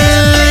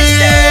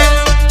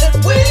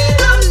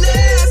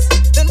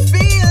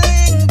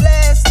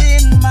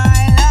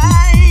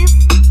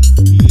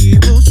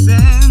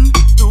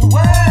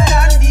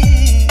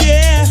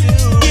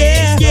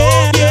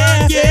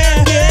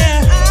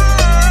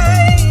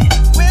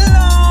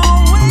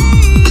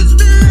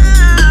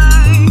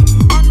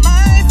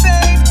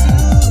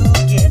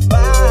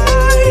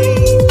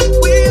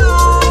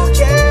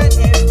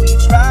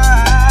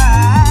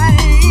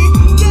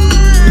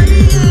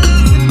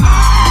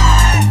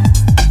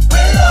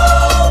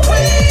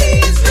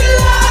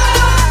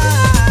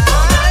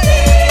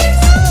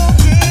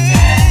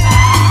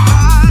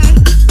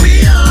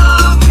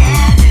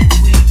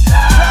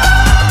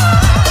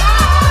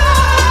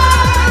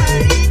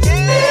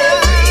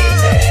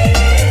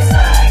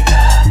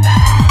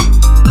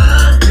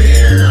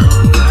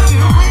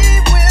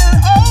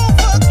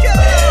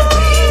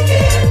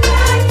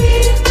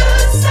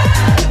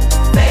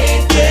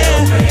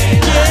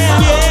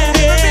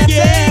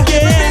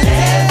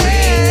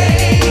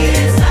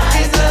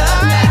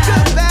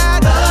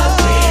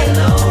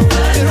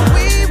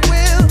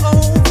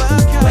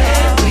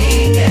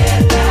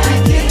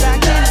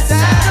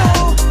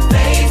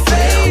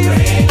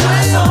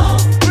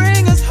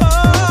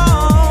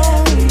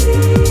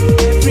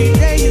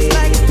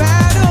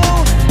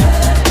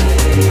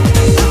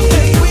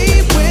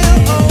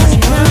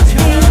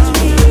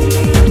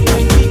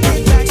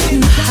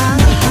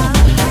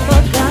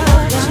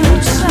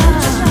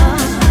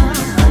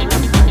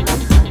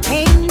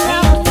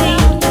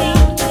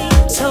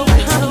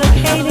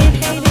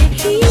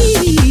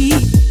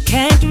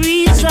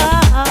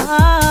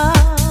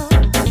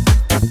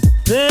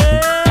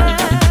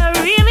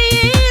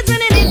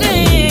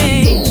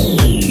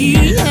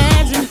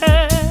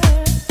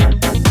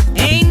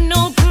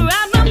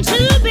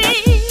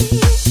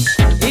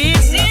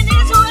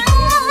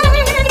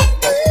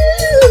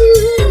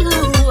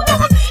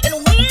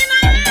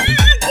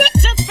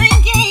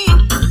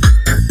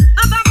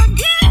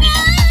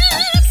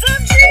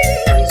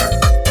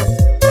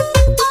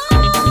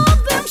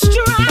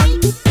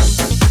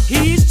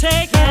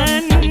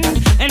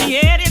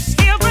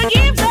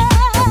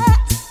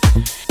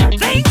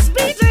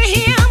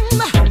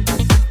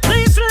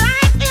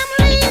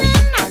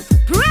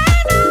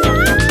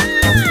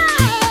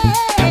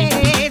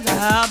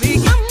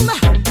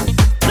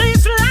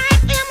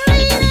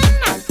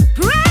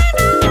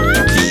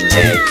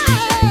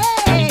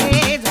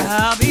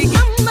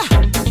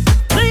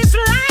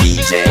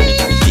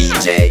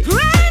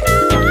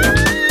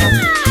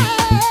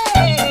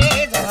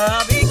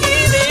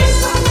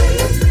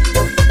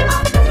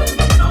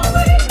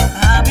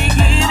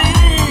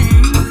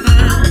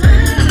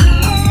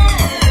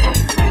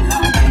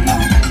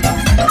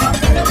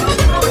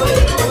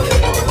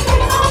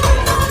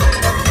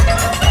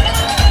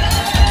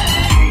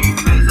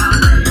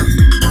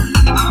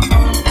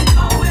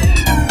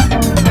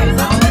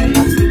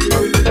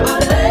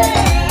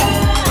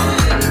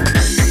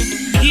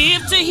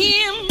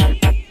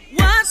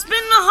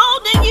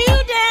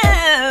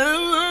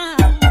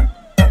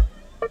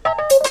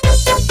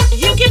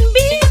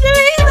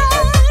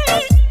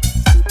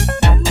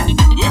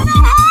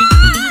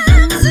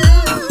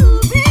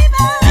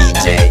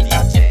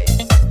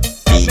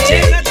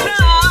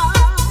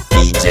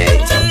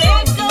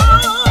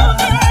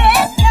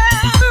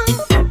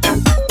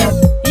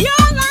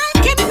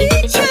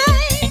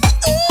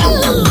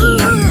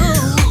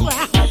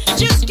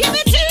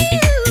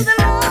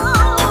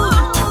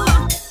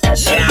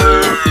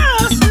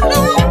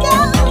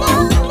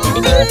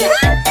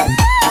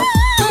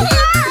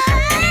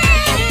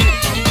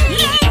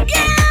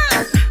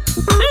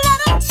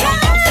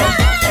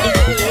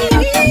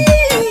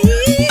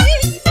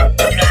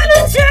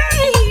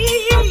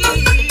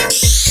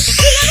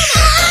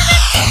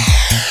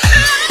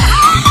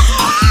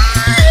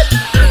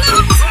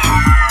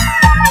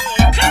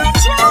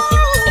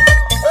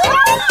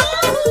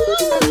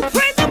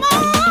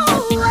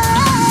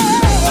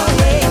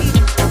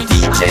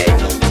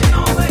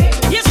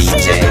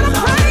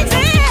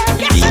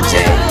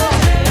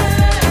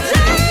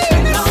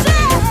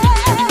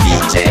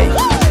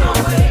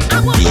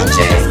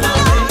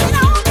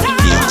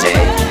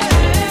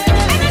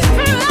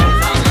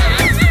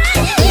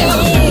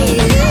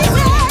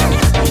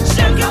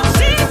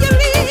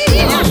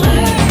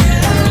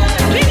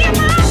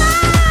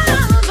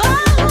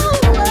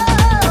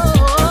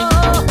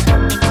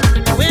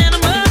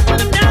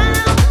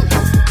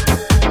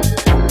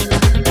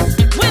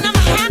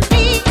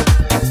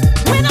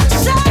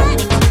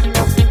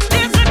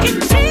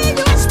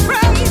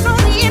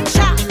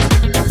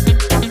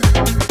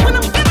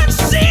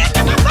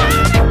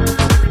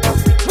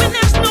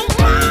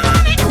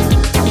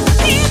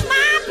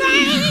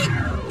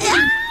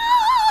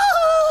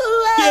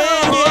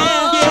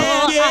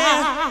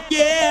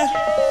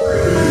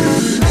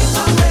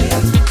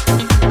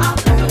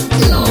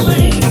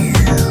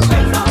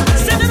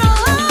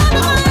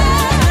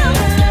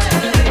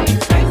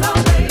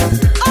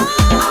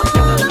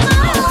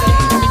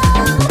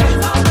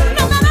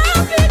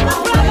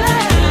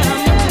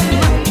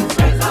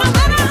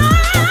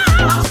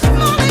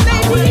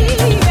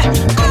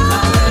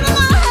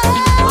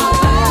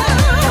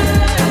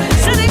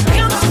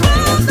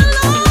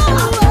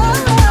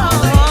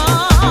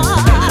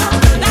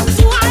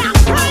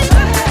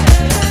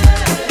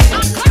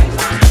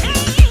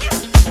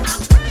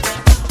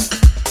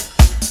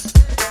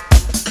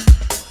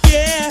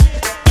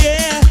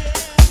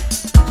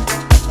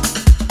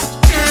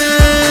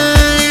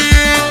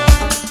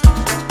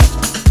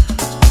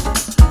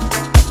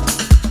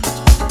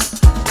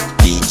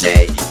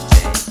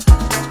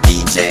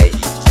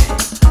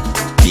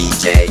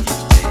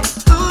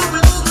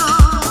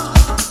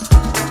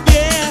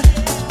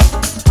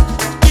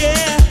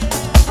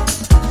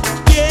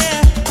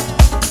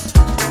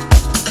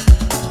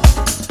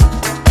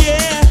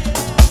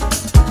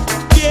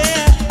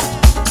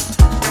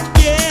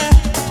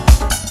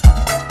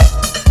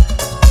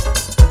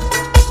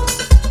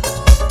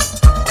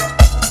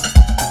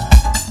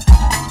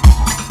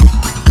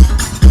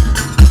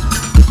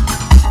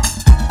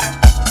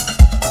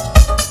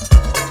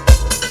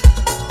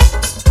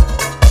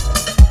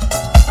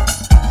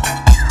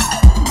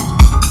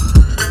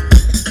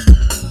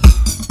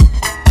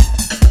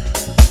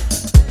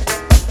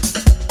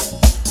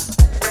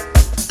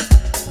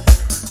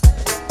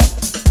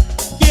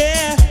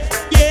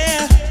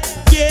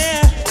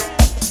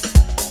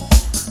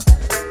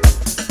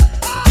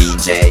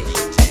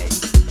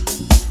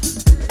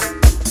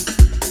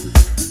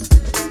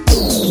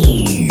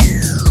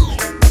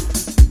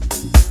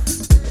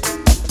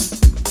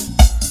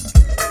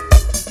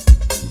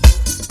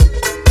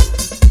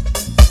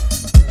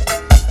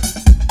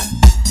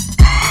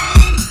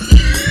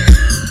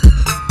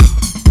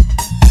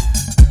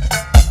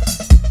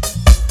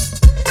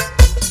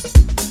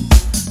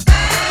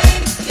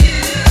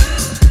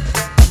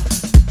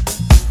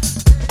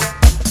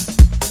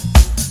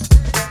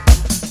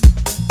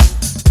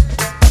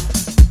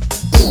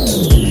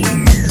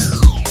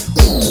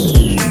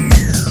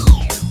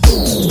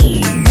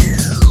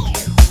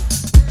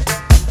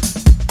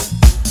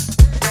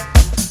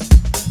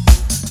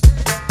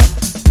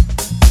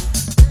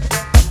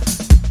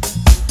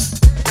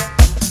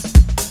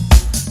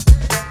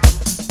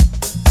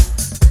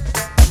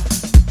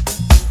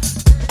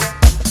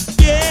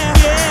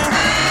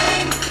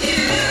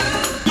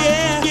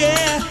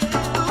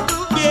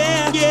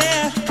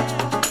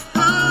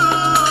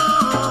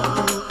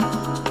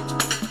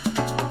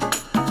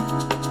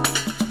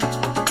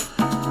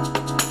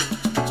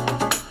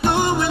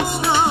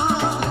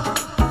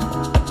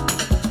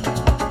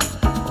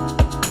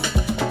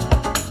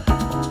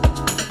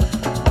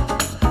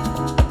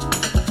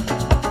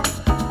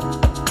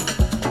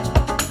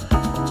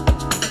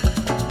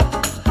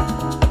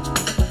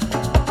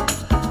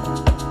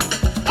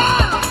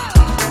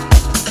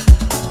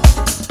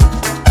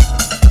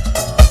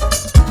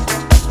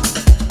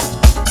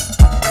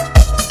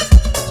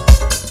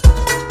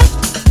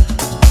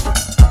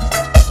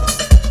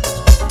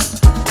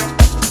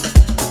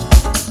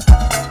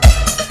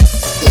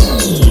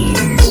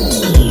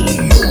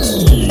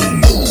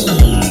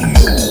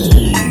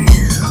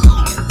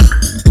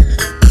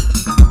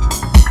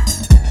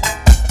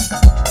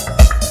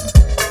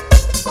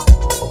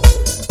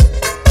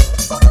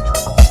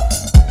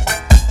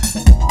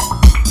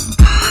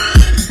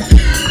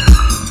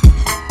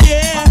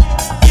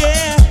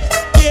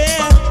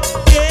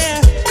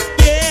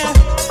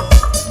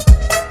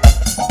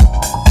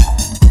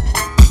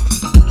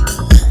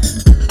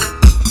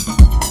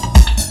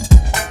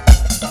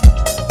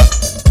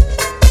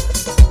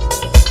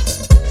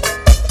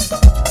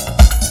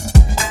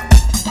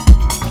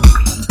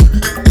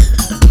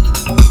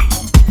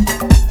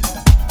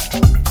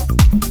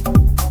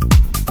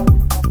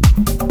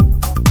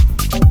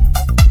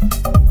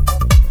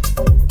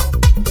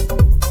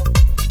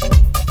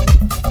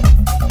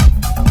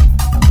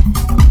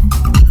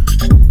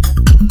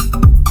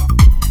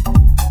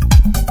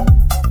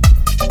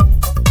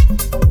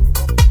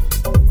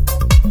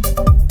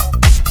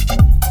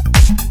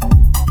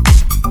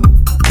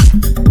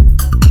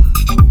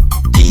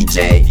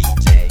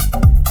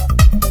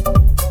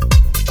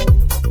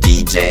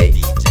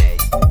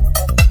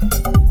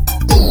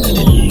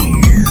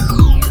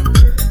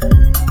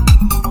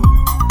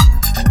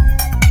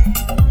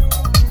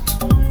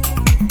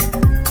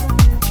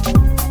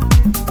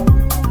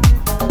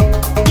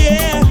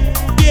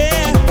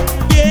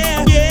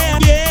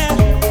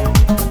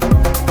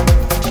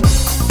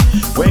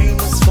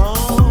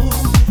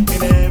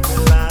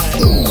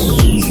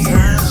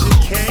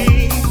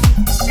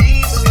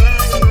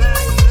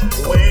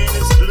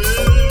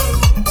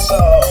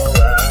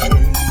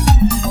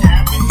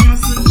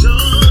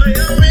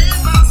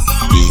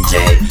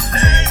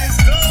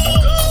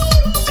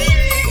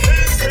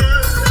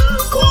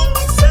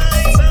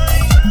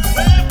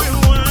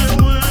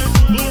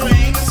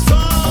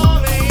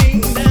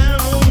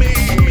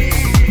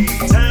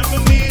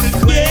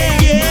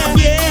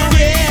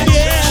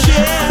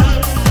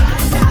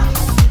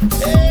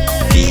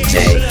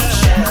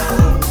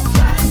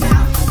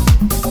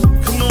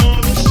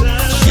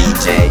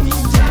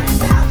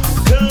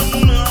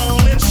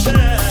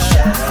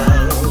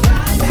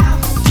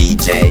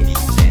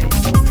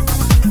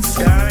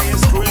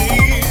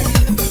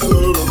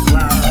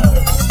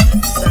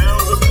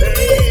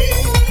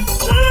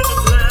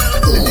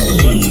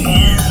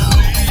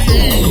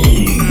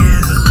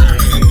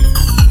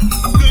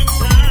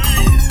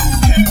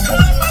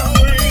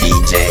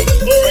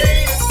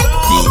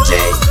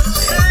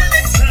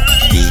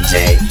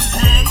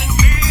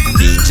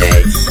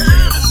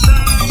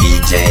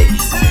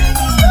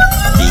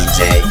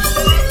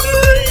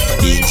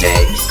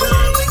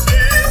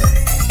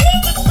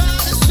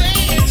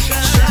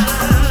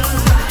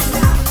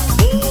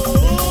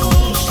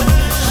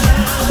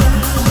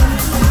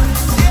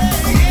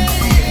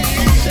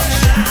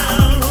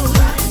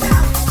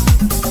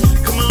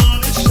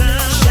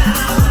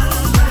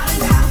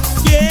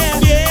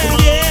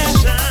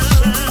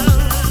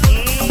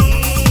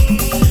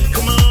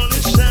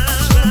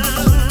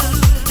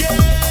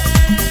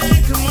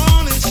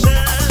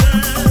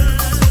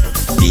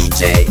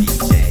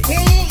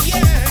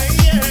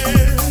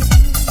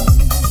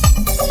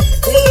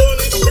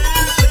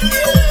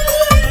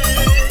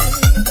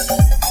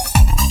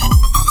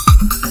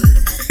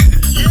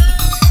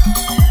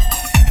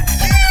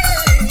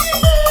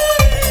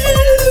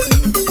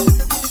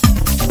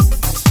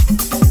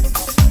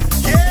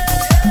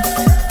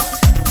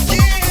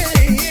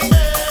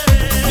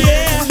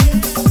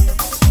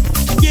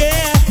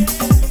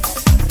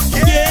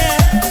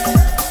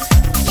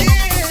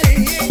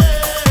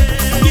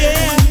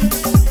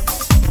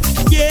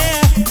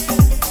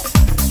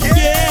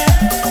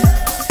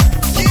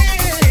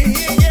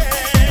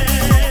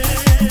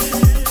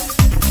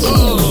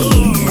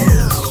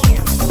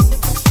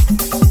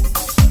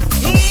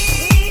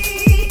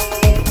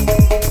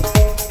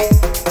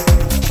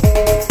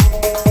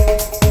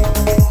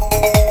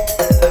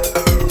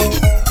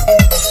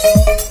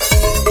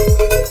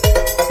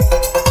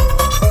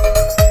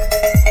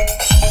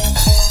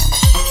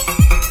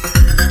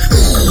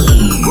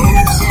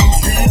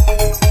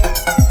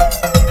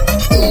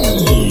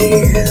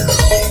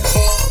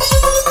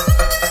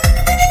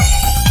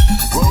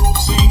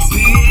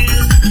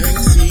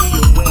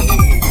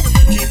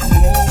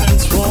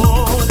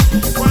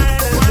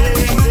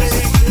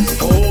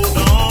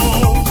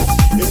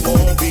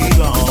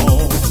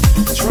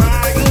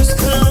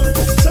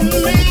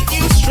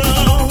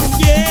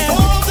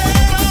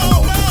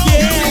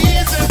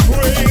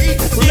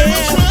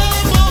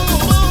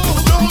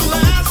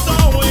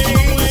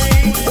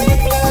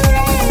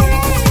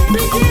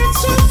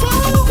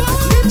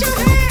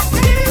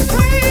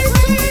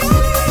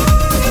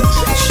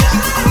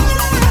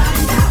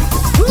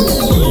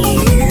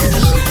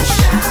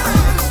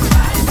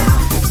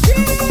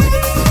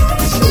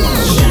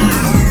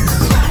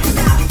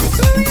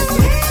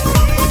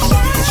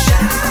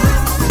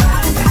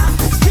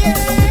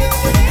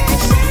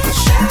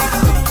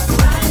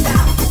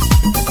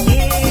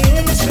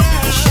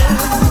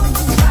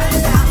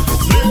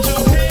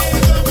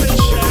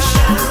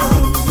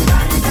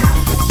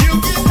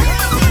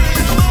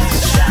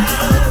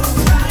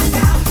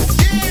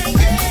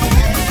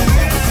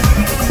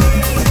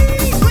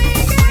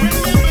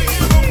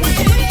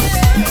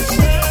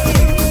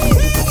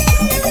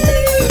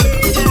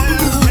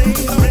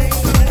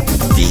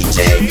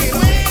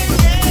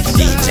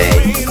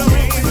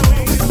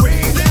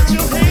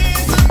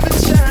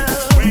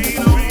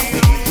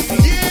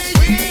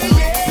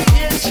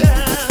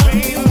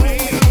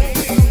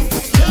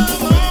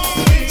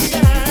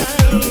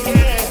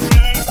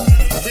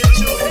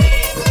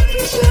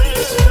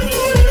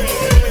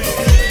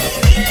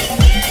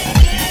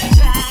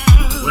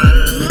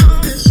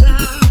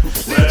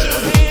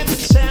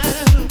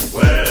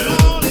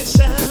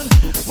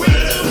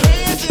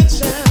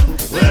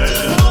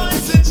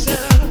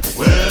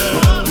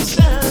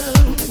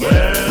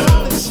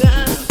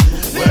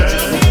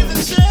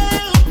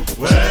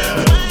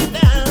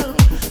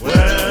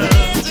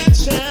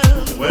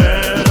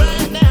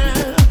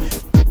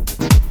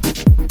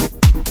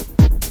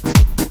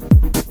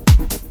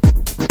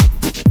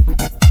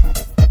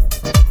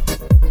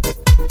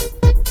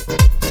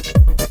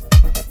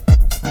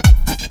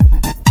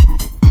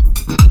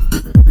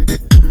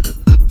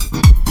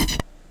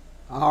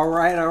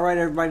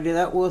 everybody.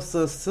 That was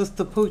the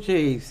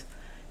Sistapoochie's,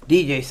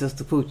 DJ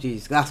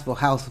Sistapoochie's Gospel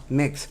House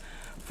Mix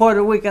for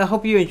the week. I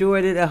hope you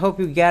enjoyed it. I hope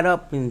you got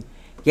up and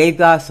gave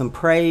God some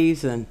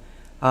praise and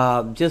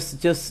just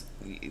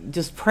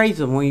praise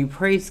Him. When you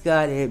praise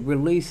God, it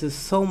releases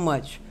so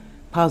much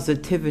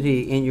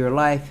positivity in your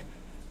life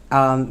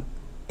and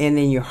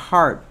in your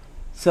heart.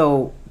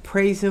 So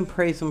praise Him,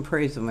 praise Him,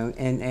 praise Him.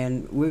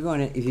 And we're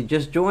going to, if you're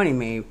just joining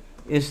me,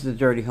 it's the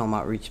Journey Home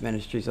Outreach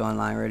Ministries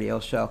online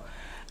radio show.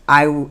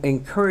 I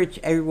encourage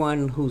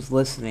everyone who's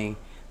listening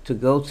to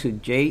go to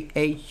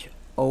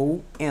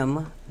jhom.org.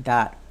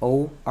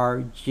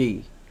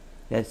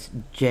 That's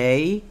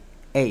jhom.org.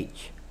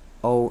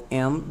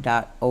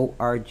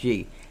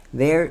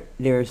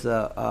 There's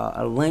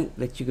a link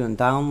that you can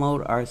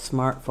download our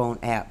smartphone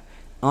app.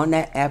 On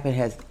that app, it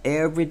has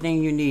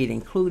everything you need,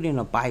 including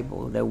a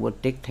Bible that will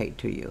dictate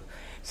to you.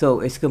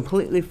 So it's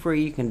completely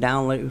free. You can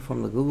download it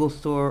from the Google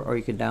Store or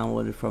you can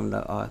download it from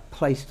the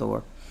Play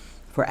Store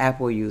for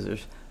Apple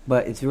users.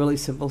 But it's really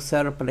simple.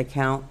 Set up an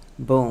account.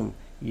 Boom.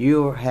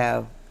 You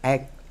have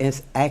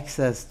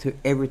access to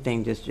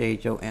everything just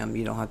JHOM.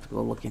 You don't have to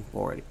go looking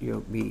for it.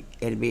 It'll be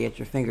at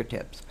your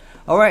fingertips.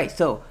 All right.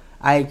 So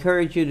I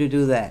encourage you to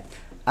do that.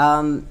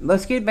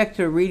 Let's get back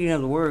to the reading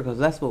of the Word because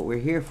that's what we're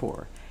here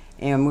for.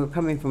 And we're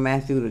coming from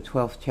Matthew, the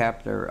 12th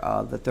chapter,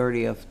 the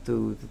 30th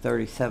through the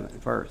 37th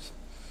verse.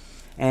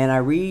 And I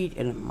read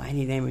in the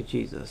mighty name of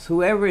Jesus,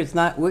 whoever is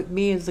not with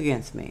me is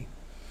against me,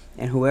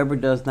 and whoever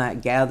does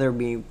not gather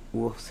me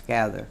will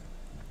scatter.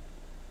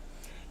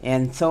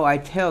 And so I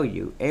tell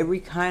you, every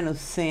kind of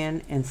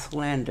sin and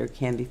slander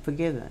can be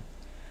forgiven,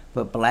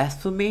 but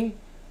blasphemy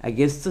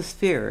against the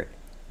Spirit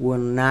will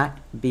not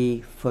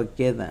be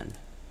forgiven.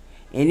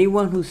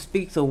 Anyone who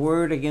speaks a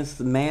word against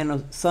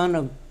the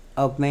Son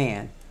of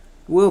Man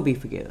will be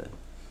forgiven.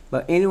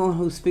 But anyone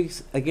who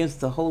speaks against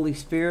the Holy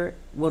Spirit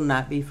will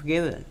not be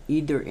forgiven,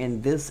 either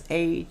in this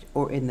age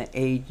or in the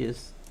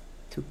ages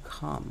to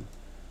come.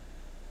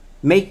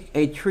 Make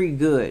a tree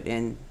good,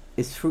 and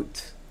its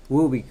fruits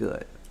will be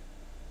good.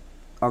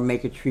 Or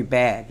make a tree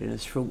bad, and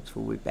its fruits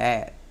will be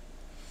bad.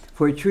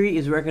 For a tree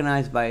is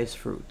recognized by its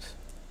fruits.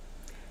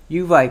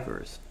 You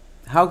vipers,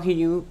 how can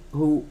you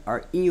who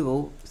are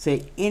evil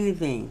say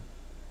anything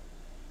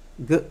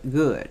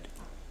good?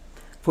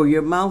 For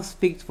your mouth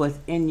speaks what's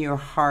in your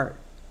heart.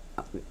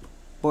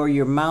 For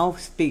your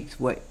mouth speaks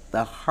what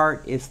the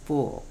heart is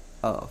full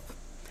of.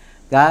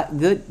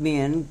 Good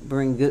men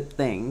bring good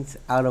things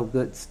out of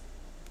good,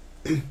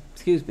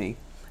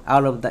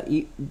 out of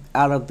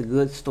the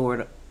good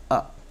stored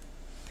up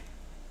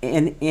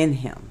in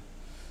him,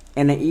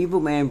 and the evil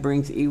man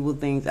brings evil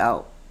things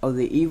out of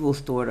the evil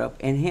stored up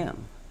in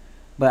him.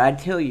 But I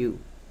tell you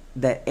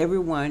that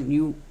everyone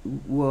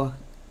will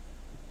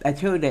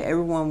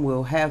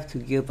have to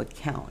give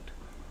account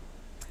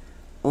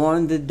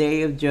on the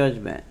day of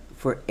judgment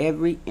for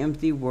every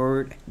empty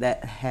word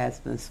that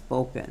has been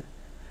spoken.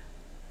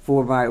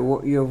 For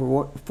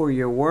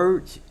your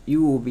words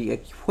you will be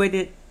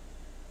acquitted,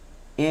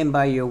 and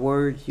by your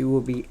words you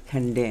will be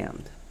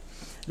condemned.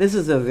 This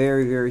is a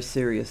very, very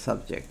serious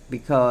subject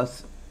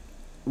because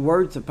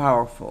words are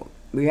powerful.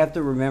 We have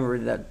to remember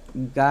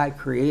that God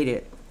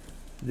created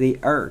the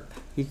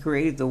earth. He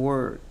created the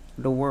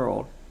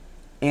world,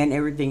 and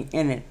everything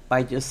in it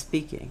by just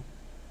speaking.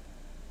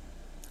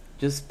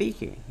 Just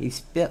speaking. He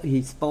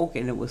spoke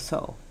and it was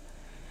so.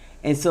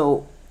 And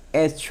so,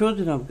 as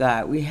children of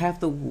God, we have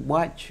to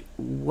watch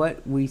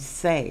what we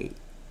say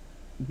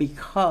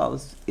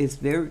because it's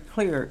very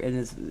clear in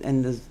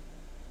this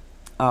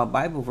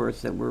Bible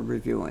verse that we're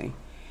reviewing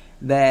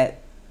that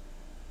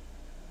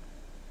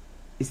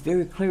it's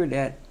very clear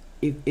that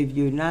if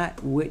you're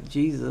not with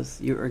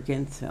Jesus, you're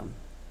against Him.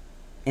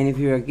 And if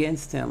you're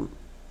against Him,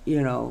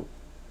 you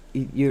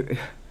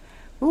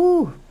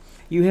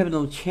have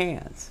no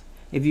chance.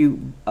 If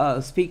you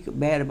speak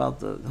bad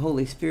about the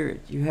Holy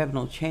Spirit, you have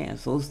no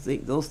chance. Those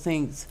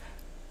things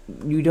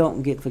you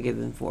don't get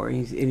forgiven for.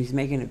 And he's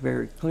making it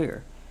very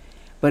clear.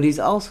 But he's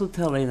also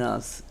telling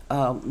us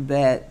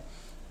that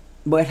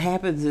what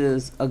happens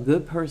is a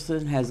good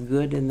person has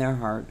good in their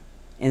heart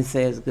and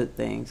says good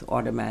things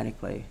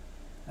automatically.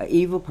 An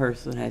evil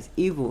person has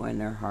evil in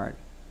their heart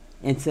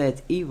and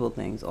says evil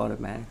things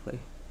automatically.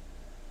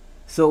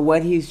 So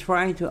what he's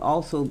trying to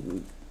also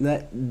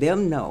let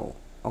them know,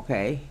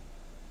 okay,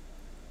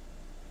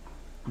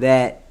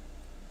 that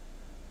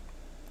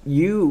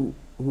you,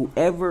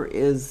 whoever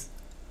is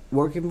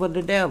working for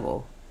the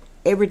devil,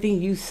 everything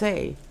you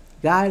say,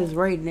 God is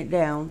writing it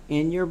down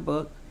in your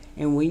book,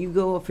 and when you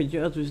go up for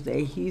Judgment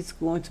Day, He's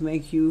going to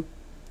make you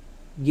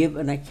give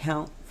an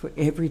account for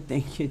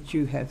everything that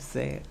you have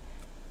said.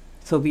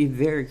 So be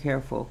very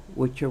careful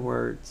with your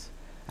words.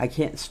 I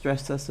can't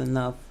stress this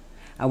enough.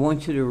 I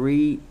want you to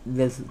read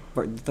this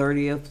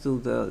 30th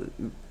through the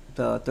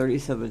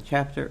 37th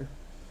chapter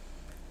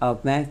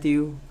of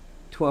Matthew,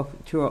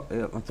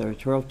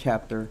 12th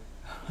chapter.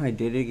 I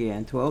did it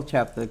again. 12th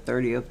chapter,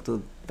 30th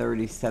to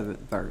 37th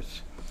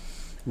verse.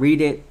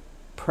 Read it,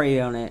 pray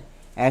on it,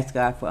 ask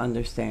God for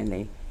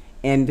understanding,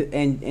 and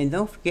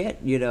don't forget,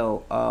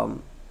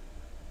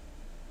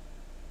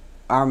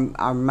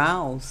 our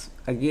mouths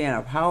again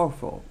are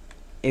powerful.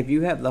 If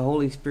you have the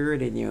Holy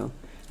Spirit in you,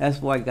 that's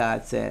why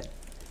God said,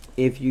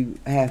 if you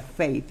have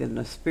faith in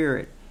the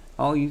Spirit,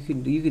 all you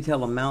can do, you can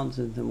tell a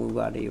mountain to move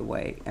out of your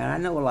way. And I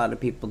know a lot of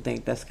people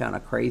think that's kind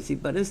of crazy,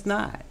 but it's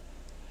not.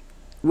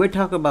 We're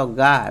talking about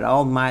God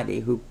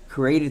Almighty, who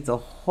created the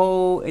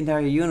whole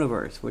entire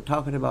universe. We're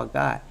talking about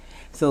God.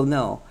 So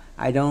no,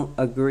 I don't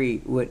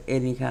agree with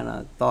any kind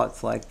of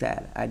thoughts like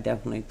that. I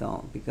definitely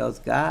don't, because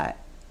God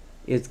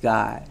is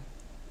God.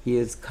 He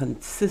is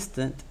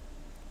consistent,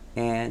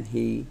 and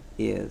He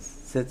is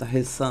sent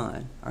His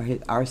Son, or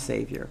our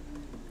Savior,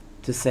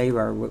 to save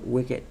our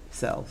wicked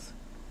selves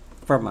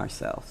from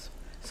ourselves.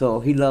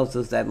 So He loves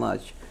us that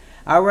much.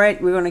 All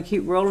right, we're going to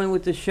keep rolling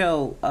with the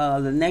show.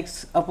 The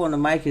next up on the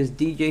mic is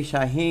DJ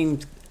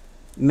Shyhiem's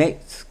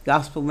mix,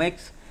 gospel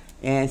mix.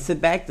 And sit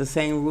back, the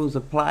same rules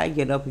apply.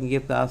 Get up and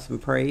give God some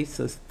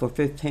praise for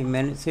 15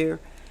 minutes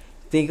here.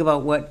 Think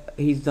about what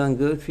He's done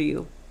good for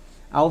you.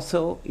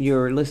 Also,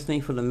 you're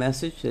listening for the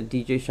message that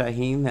DJ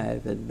Shyhiem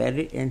has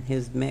embedded in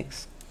his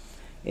mix.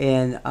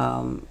 And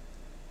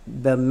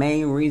the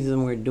main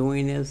reason we're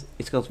doing this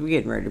is because we're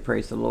getting ready to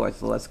praise the Lord.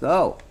 So let's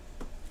go.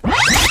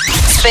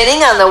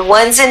 Spinning on the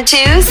ones and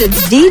twos,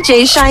 it's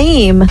DJ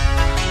Shyhiem.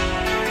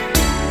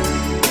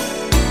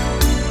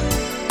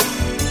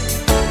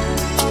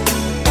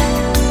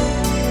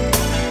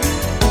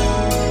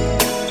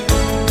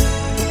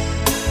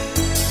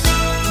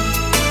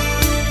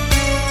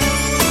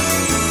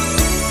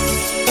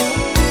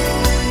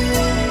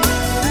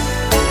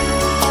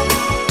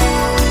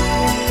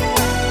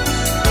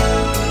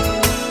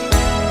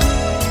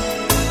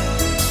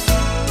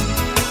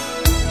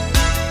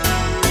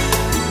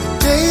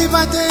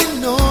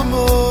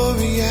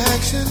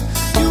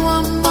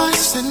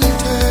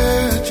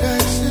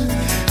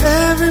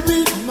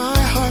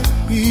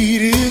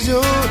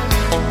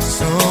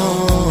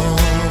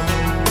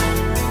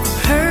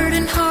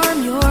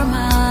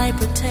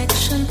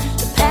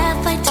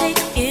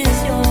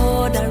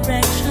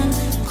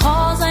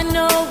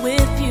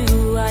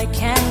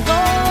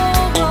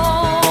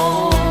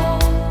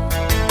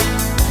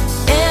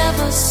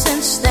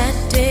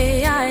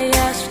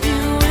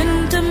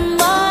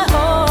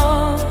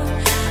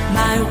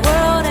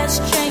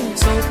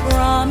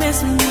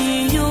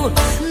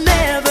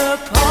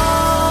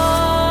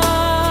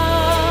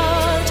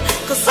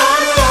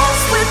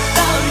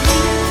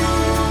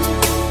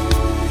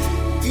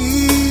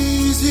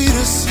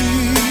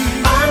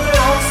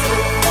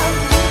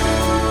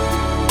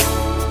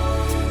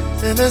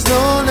 There's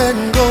no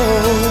letting go.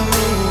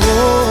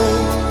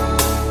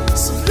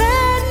 So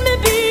let me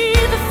be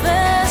the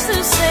first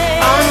to say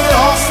I'm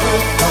lost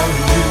without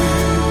you.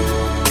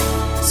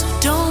 So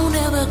don't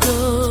ever go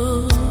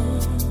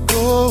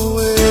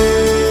away.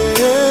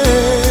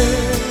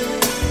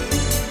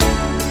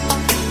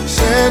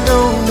 Said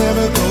don't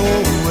ever go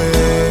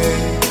away.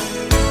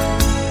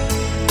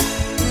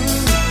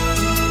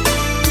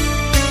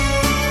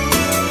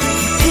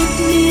 You pick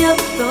me up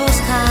those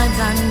times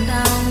I'm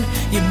down.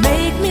 You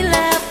make me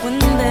laugh when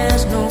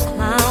there's no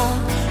clown.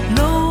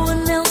 No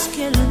one else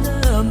can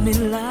love me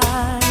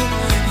like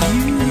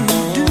you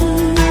do.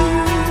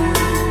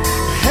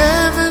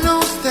 Heaven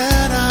knows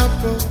that I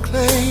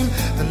proclaim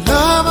the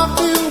love I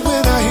feel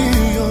when I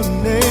hear your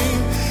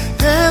name.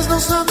 There's no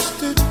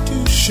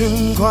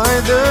substitution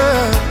quite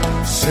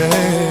the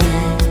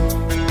same.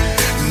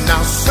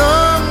 Now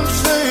some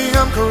say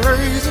I'm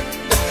crazy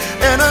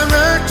and I'm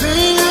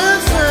acting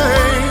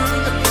insane,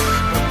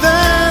 but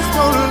there's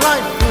no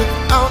life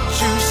without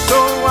you, so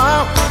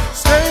I'll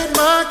state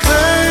my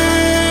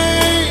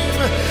claim.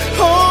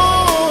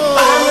 Oh,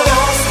 I'm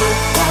lost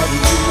without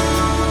you.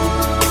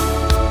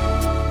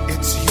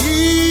 It's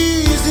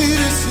easy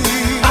to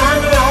see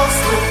I'm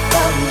lost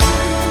without you,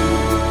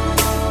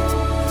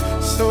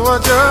 so I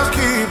just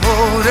keep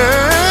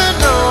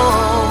holding on.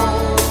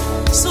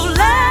 So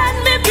let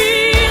me be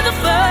the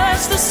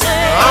first to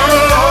say I'm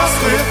lost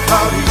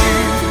without you.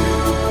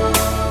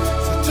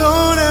 So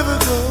don't ever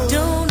go.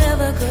 Don't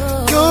ever go.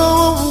 Go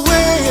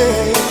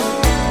away.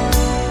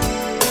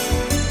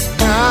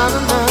 Nah,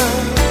 nah, nah.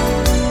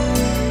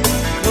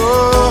 Go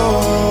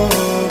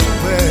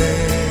away.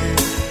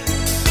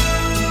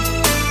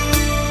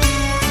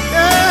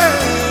 Yeah.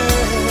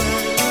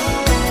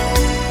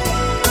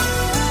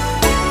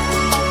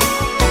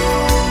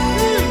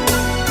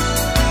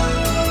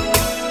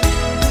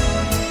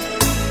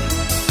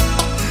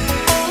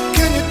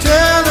 Can you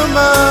tell them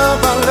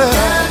about love?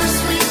 Love is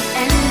sweet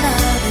and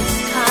love is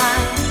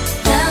kind.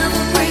 Love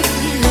will bring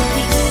you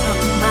peace of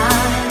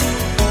mind.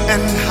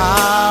 And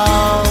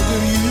how do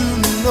you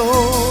know?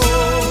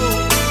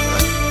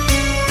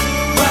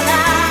 Well,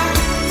 I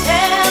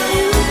tell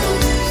you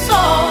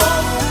so.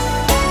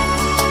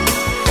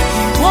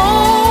 He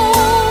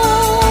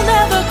won't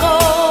ever go.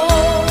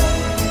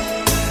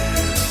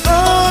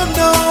 Oh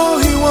no,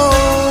 he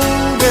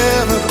won't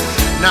ever.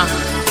 Now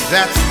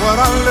that's what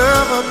I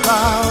love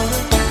about it.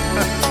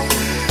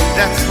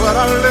 That's what I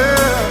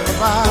love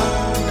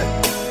about it.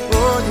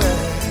 Oh yeah.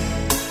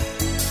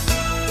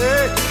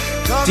 Hey,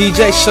 'cause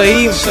DJ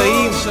Shyhiem.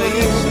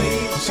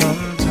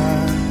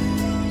 Sometimes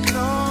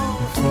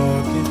you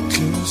forget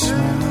to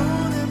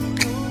smile.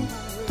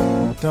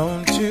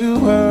 Don't you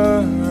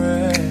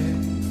worry,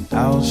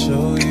 I'll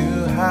show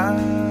you how.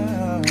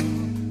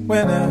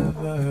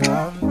 Whenever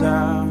I'm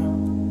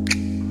down,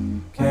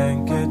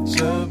 can't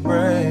get a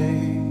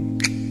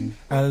break,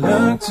 I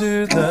look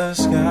to the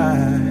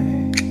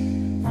sky,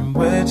 from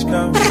which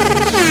comes the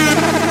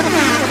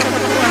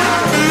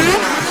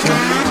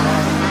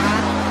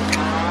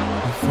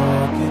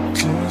forget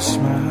to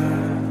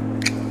smile.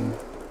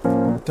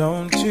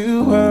 Don't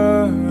you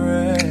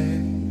worry,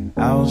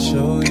 I'll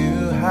show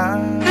you how.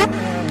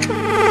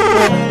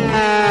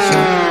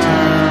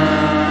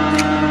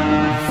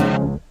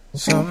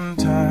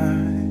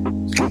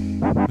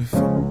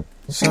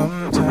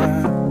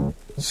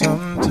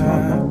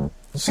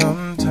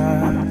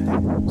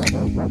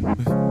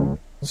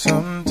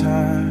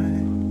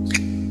 Sometimes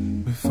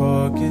we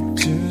forget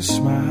to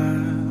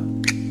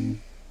smile.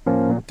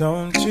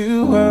 Don't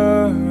you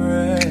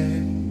worry,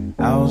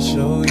 I'll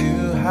show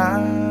you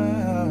how.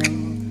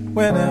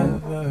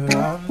 Whenever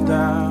I'm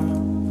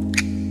down,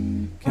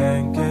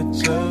 can't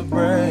get a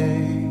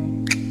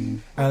break,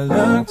 I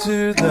look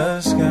to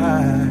the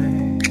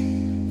sky,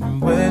 from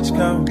which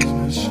comes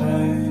my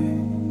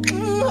shame.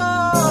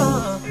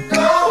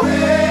 Go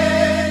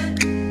ahead,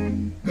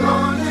 go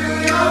and do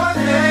your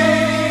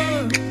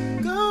thing.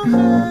 Go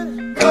ahead,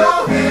 go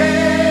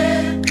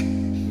ahead,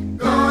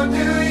 go and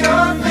do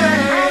your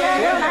thing.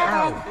 Go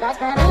ahead,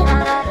 go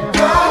and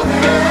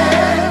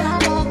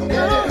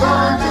do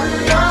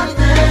your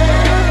thing.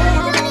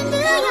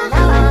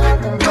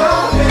 Go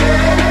ahead,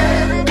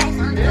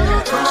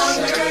 go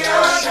and do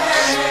your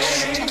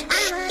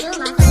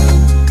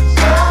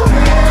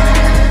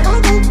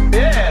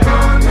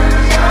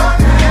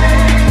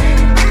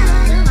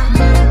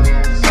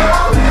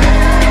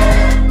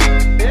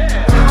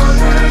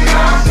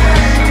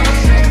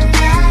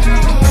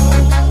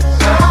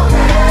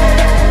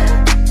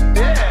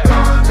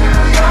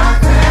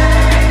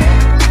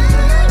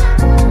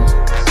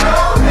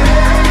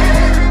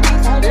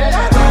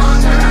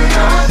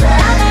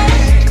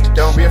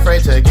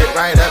to get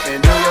right up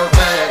and do your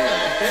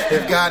thing.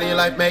 If God in your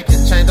life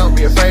making change, don't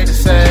be afraid to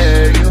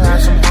say. You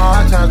had some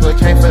hard times, but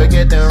can't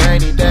forget them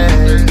rainy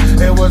days.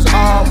 It was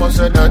almost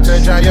enough to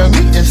drive your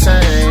meat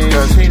insane.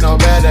 Cause he know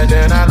better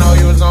than I know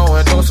you was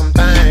going through some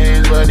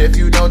things. But if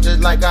you know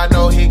just like I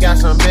know, he got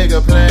some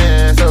bigger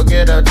plans. So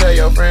get up, tell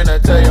your friend, or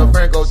tell your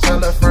friend, go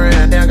tell a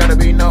friend. There gotta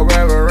be no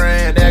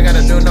reverend, there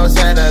gotta do no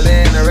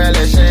settling, a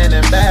relishing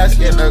and bask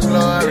in the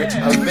glory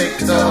of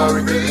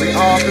victory. We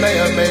all play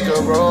a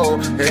major role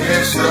in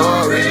his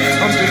story.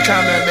 I'm just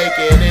trying to make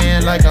it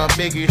in like I'm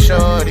Biggie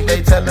Shorty.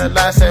 They tellin'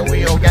 lies that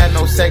we don't got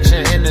no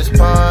section in this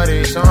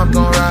party. So I'm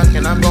gon' rock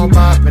and I'm gon'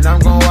 pop and I'm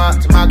gon' walk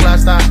till my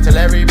glass stop, till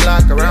every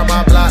block around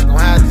my block gon'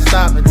 have to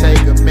stop and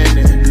take a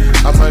minute.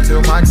 I'ma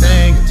do my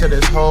thing until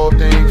this whole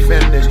thing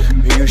finished.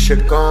 And you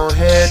should go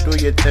ahead, do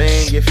your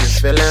thing if you're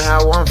feeling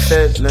how I'm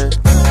feeling.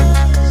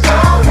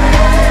 Go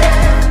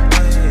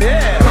ahead,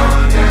 yeah.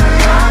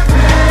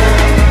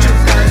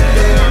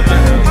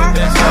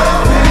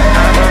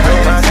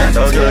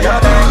 So do your thing,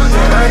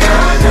 do my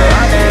thing, do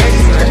my thing.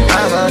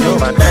 I'ma do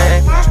my thing.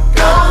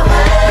 Go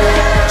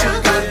ahead.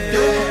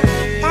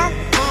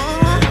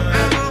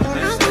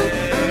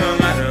 No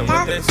matter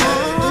what they say,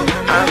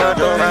 I'ma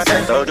do my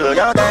thing. So do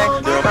your thing,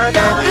 do my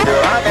thing, do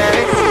my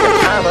thing.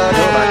 I'ma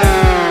do my thing.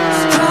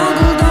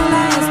 Struggle don't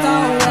last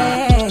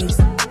always.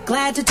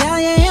 Glad to tell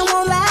you it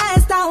won't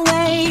last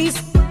always.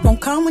 Won't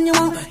come when you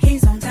want, but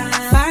he's on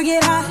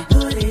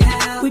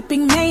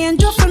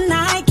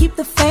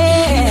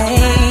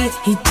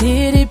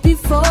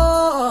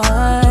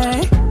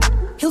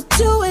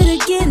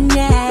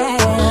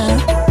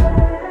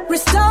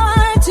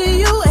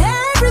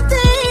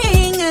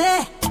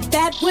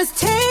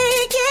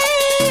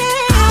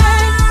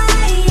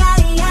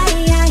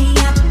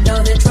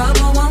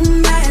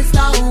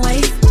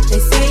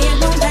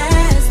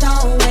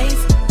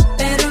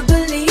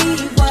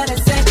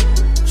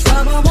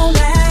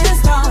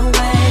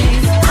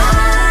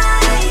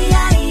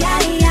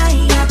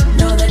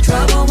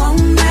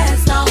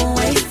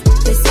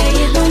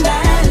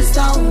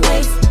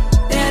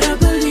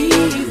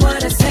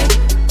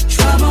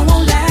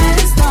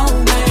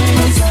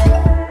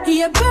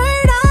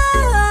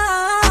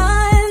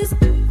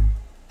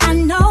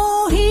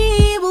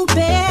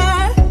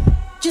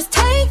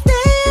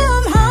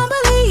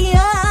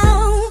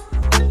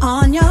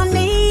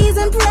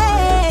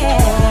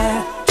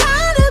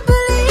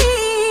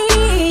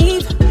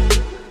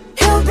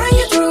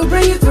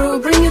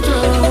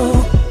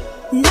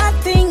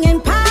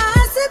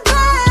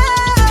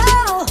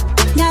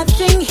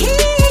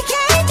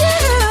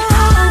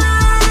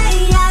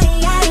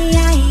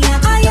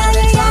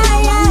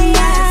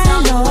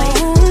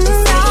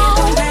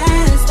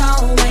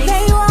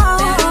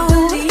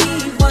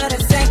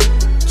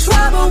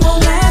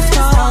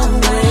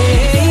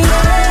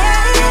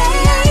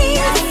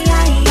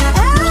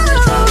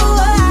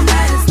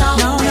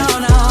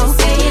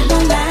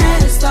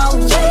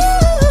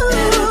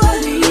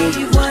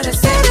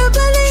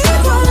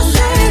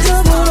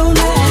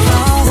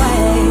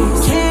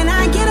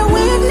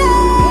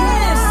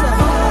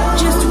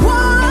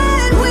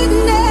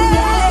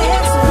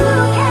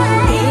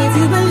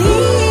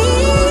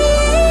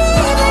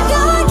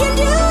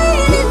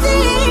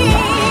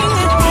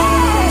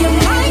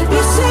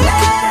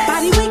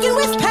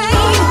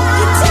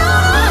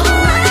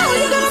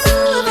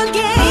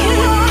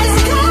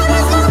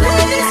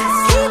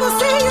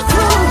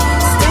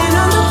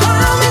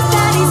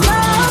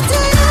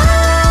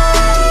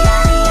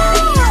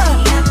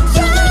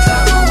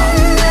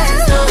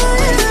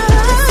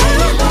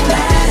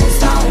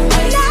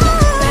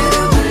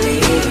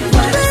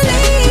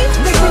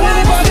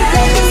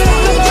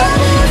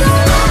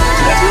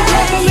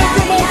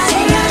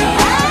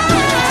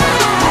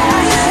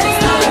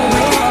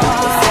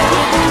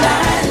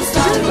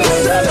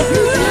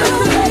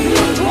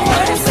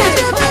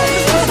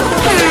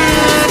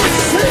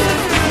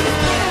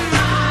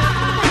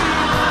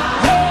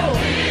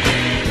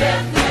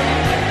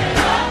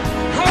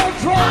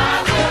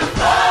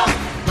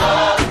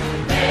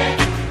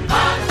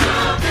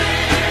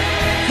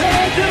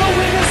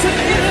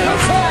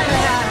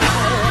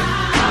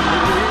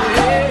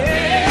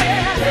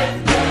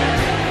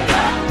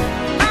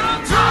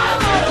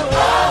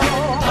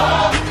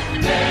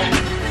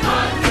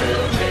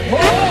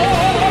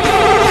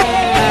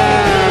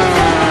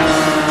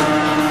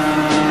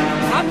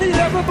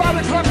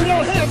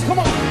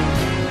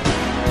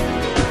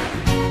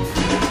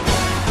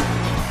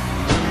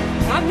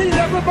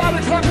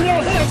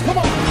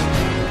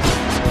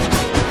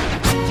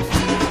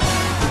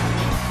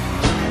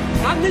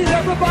I need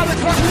everybody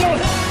clapping your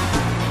hands.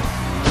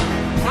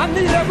 I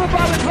need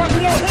everybody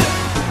clapping your hands.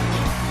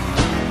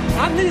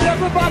 I need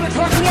everybody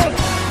clapping your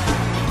hands.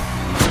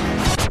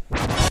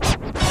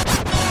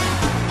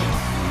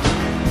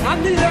 I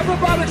need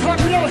everybody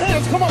clapping your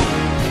hands. Come on.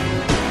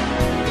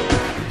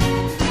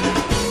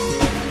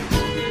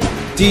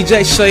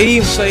 DJ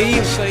Shyhiem.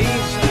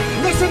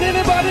 Listen,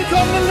 anybody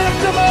come to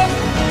lift him up?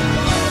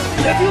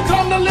 If you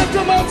come to lift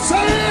him up,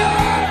 say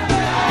it.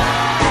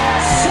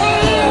 Say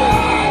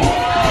it.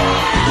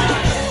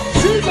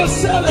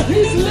 Jesus said if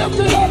he's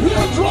lifted up,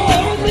 he'll draw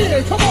all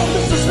men. Come on,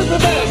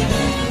 Mississippi man.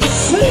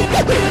 Sing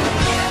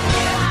it.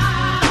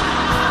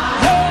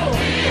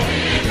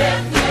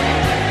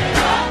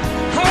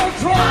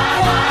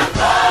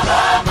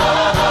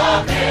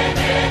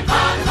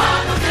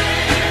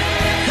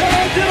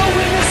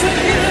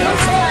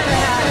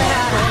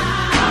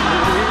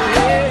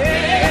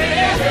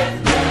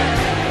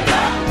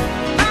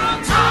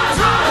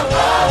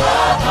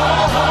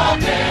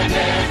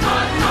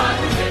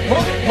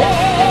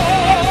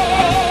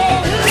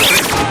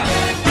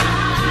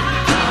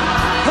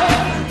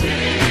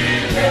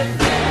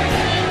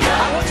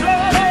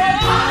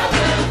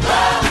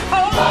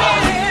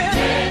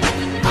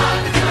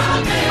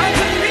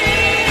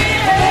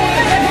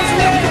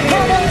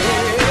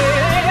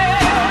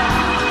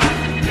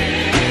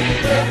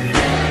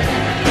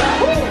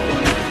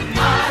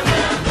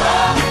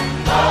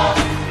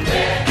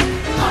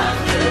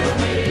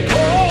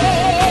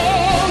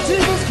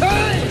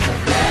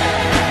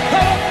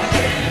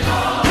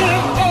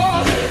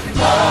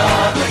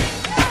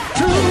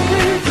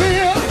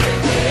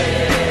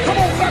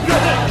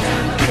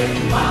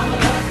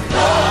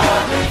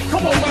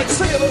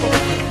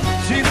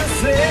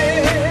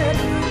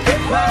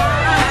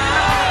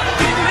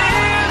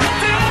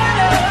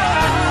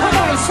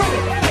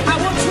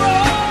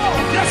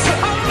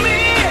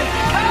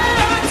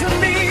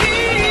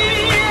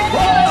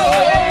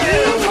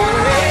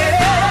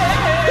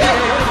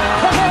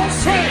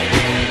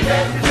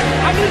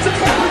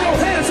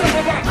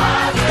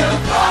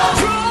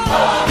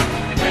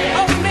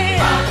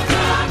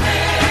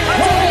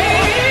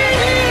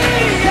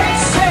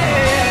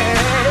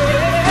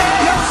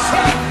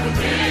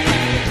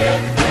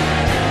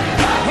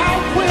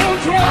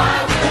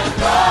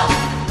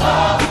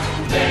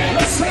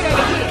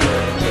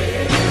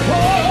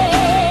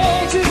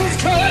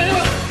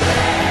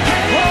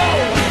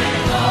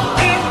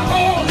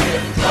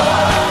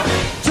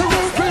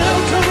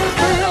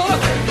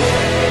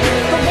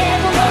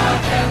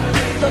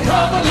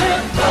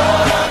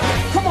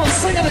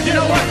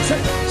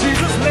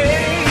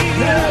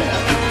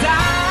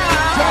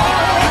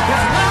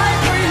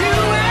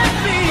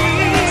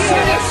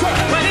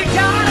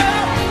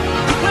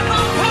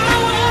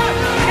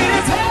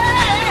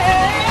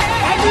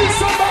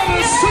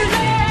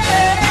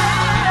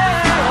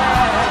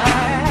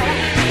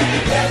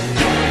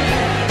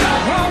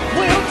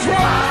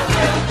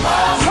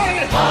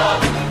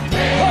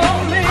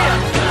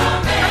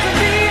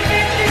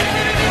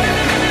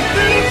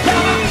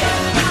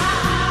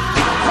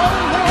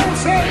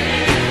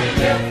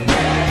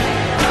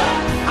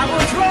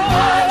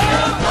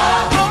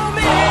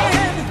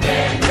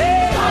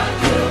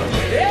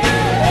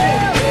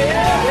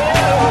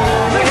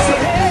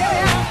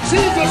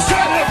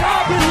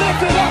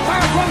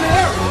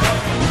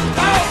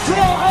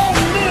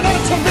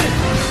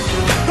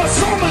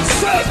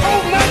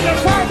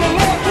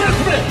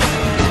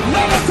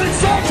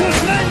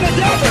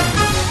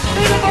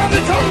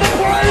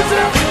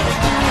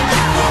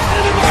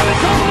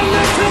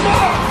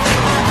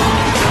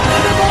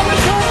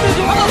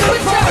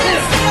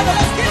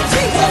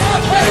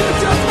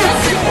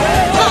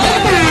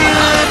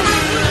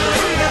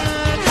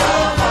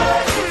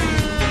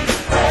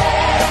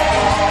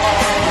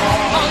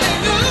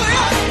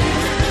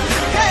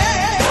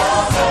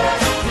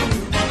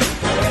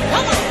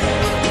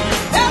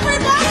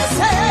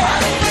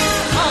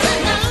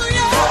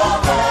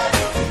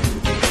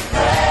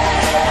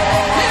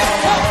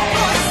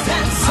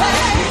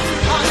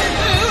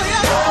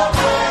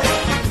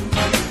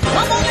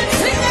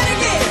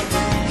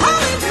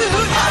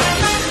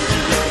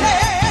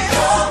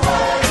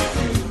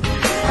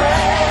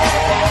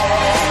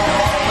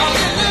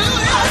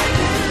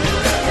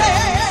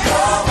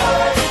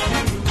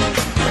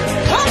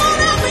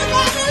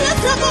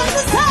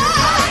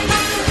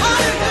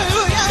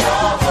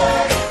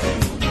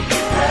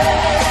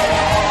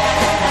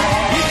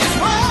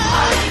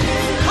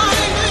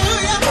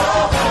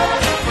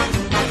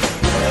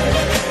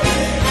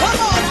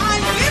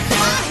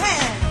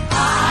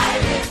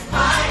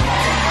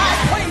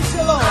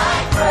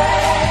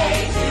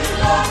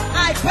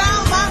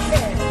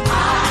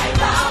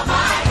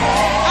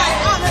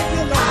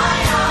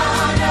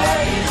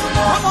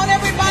 Come on,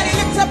 everybody,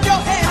 lift up your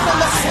hands in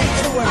the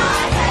sanctuary.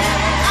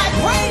 I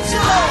praise you,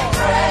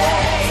 Lord.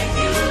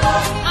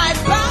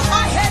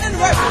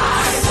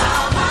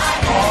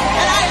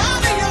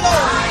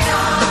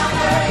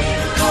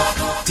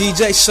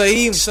 DJ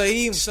Shyhiem.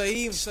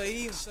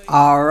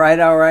 All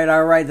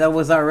right. That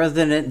was our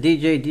resident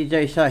DJ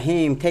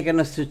Shyhiem,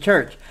 taking us to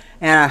church.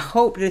 And I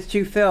hope that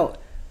you felt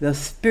the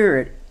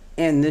spirit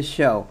in this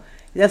show.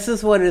 This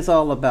is what it's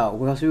all about,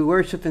 because we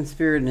worship in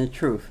spirit and in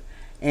truth.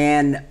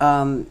 And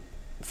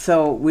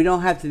so we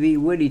don't have to be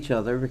with each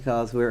other,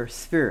 because we're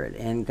spirit,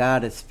 and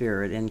God is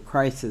spirit, and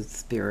Christ is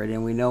spirit,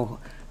 and we know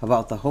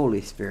about the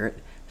Holy Spirit.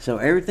 So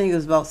everything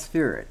is about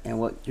spirit and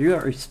what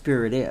your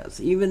spirit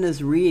is. Even this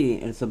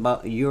reading is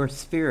about your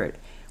spirit.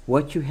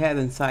 What you have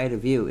inside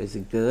of you. Is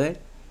it good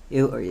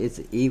or is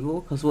it evil?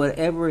 Because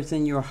whatever is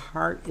in your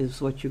heart is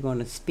what you're going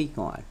to speak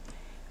on.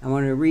 I'm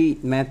going to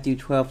read Matthew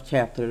 12,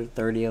 chapter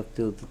 30 up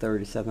to the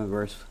 37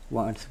 verse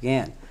once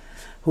again.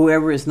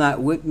 Whoever is not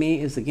with me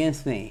is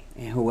against me,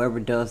 and whoever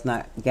does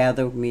not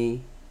gather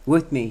me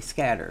with me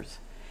scatters.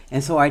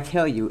 And so I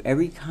tell you,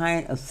 every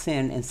kind of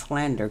sin and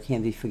slander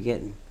can be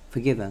forgiven.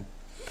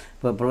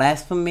 But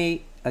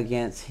blasphemy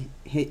against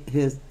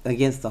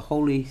the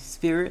Holy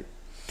Spirit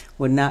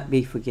will not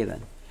be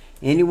forgiven.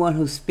 Anyone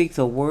who speaks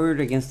a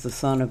word against the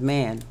Son of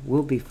Man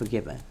will be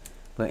forgiven.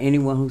 But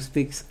anyone who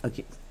speaks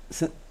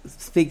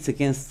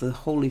against the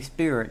Holy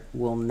Spirit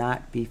will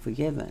not be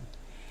forgiven,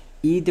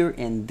 either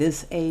in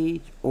this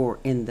age or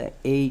in the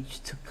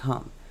age to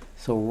come.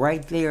 So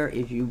right there,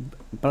 if you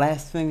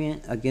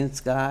blaspheme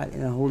against God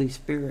and the Holy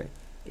Spirit,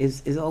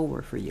 is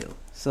over for you.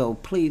 So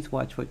please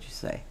watch what you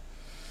say.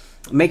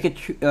 Make a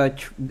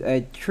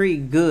tree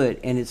good,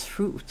 and its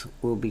fruits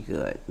will be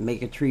good.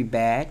 Make a tree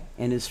bad,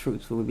 and its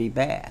fruits will be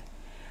bad.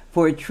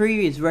 For a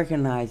tree is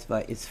recognized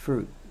by its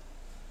fruit.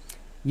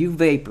 You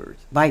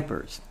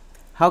vipers,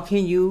 how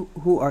can you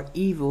who are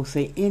evil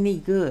say any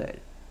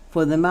good?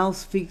 For the mouth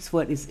speaks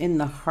what is in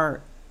the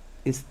heart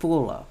is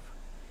full of.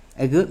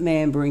 A good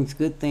man brings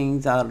good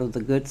things out of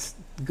the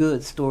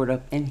good stored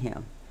up in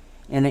him,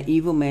 and an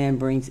evil man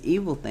brings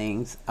evil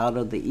things out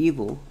of the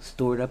evil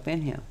stored up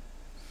in him.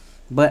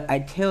 But I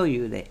tell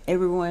you that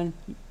everyone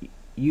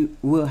you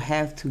will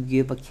have to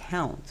give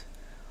account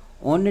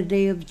on the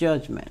day of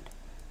judgment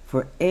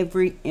for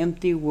every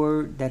empty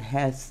word that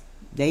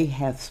they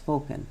have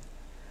spoken.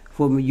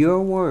 For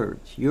your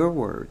words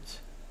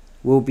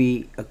will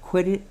be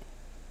acquitted,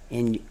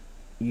 and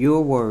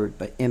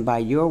by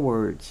your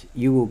words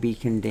you will be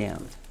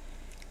condemned.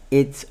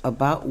 It's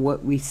about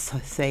what we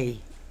say.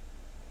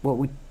 What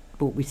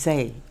we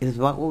say. It's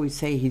about what we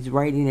say. He's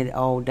writing it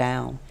all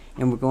down.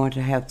 And we're going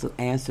to have to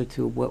answer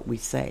to what we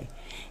say.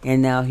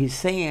 And now he's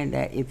saying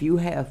that if you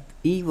have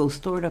evil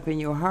stored up in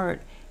your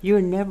heart,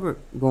 you're never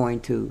going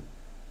to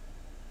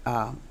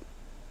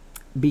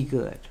be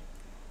good.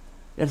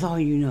 That's all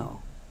you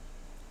know.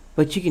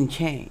 But you can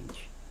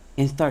change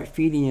and start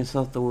feeding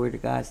yourself the Word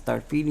of God.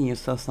 Start feeding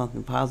yourself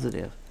something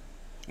positive.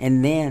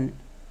 And then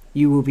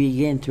you will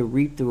begin to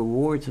reap the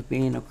rewards of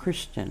being a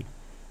Christian.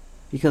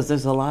 Because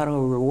there's a lot of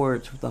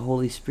rewards with the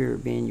Holy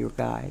Spirit being your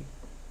guide.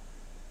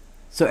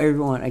 So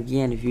everyone,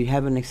 again, if you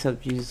haven't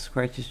accepted Jesus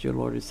Christ as your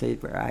Lord and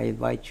Savior, I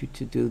invite you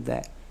to do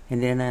that.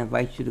 And then I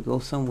invite you to go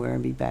somewhere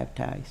and be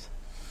baptized.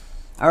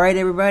 All right,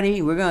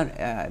 everybody, we're going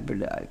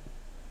to,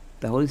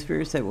 the Holy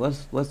Spirit said,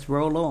 let's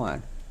roll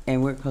on.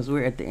 And because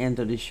we're at the end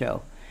of the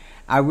show.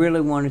 I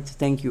really wanted to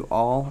thank you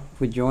all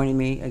for joining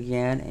me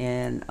again.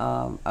 And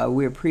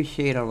we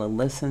appreciate all the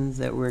listens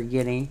that we're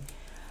getting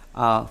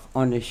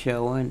on the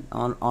show and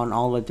on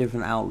all the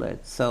different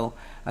outlets. So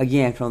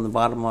again, from the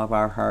bottom of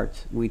our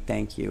hearts, we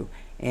thank you.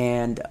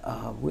 And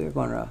we're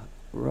going to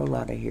roll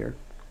out of here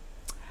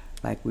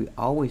like we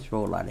always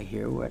roll out of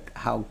here with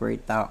How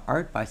Great Thou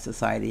Art by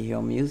Society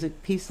Hill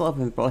Music. Peace, love,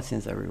 and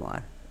blessings,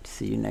 everyone.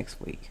 See you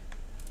next week.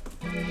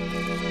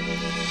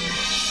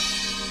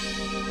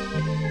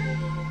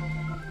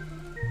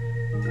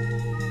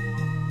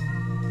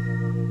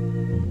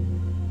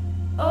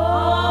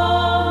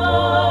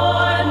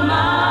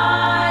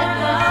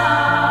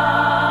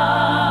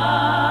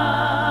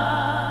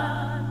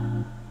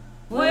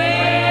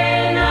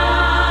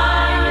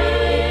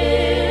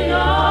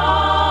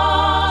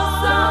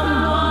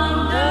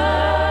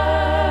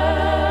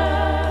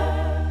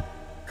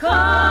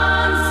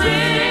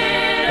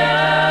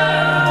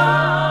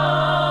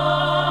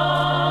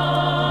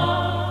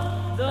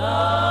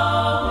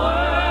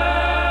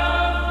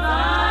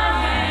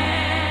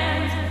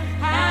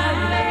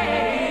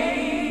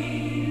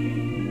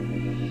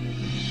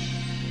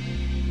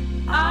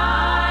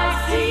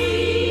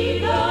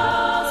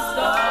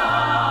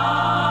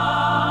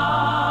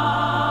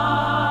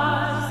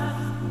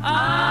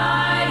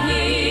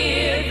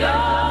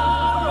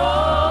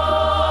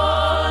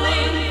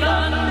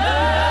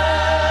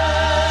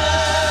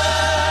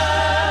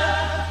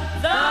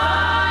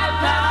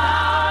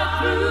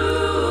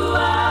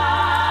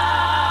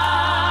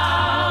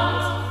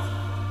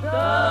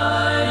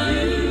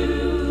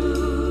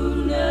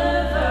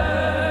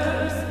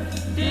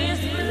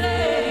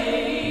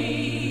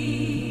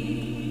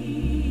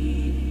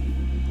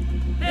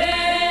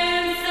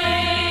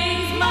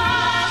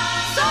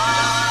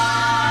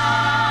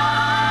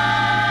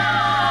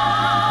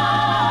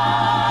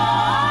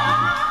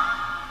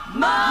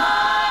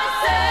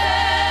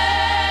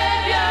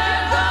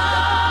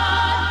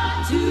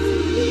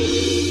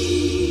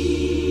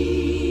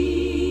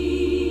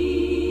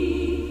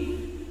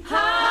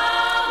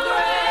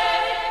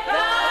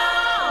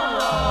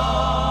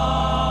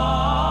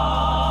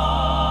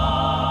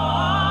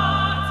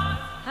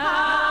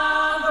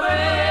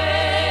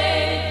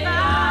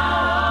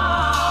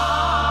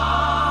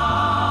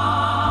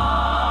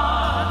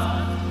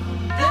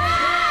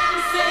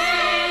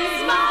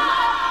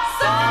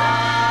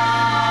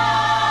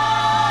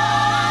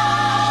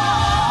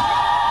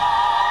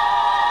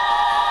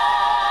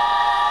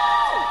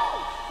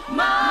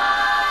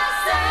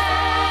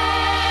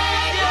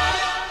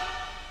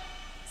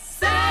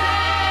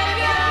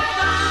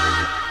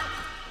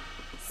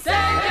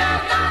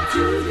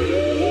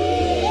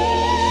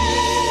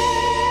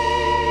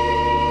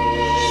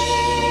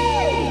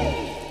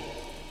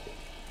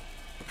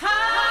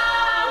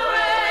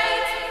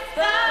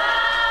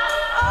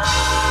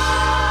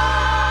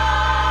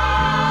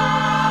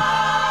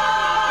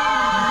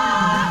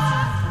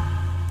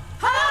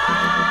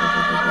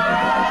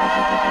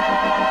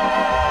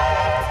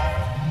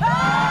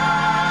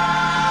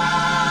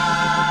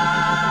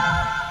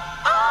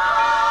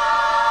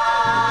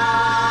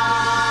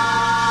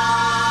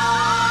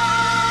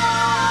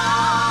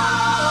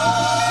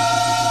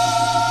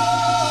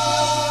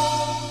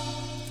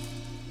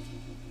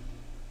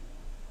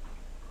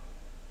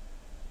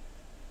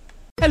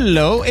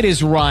 Hello, it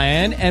is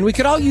Ryan, and we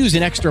could all use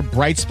an extra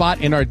bright spot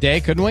in our day,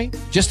 couldn't we?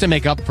 Just to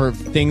make up for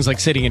things like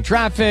sitting in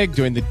traffic,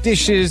 doing the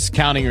dishes,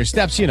 counting your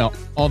steps, you know,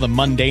 all the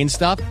mundane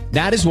stuff.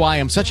 That is why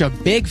I'm such a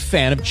big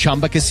fan of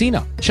Chumba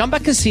Casino. Chumba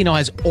Casino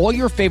has all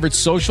your favorite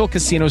social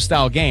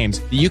casino-style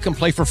games that you can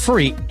play for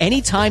free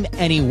anytime,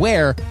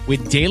 anywhere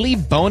with daily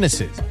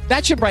bonuses.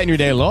 That should brighten your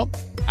day a little.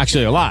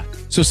 Actually, a lot.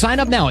 So sign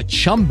up now at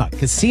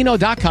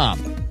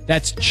ChumbaCasino.com.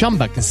 That's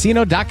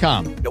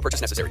ChumbaCasino.com. No purchase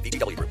necessary.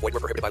 VGW Group. Void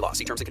where prohibited by law.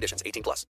 See terms and conditions. 18+.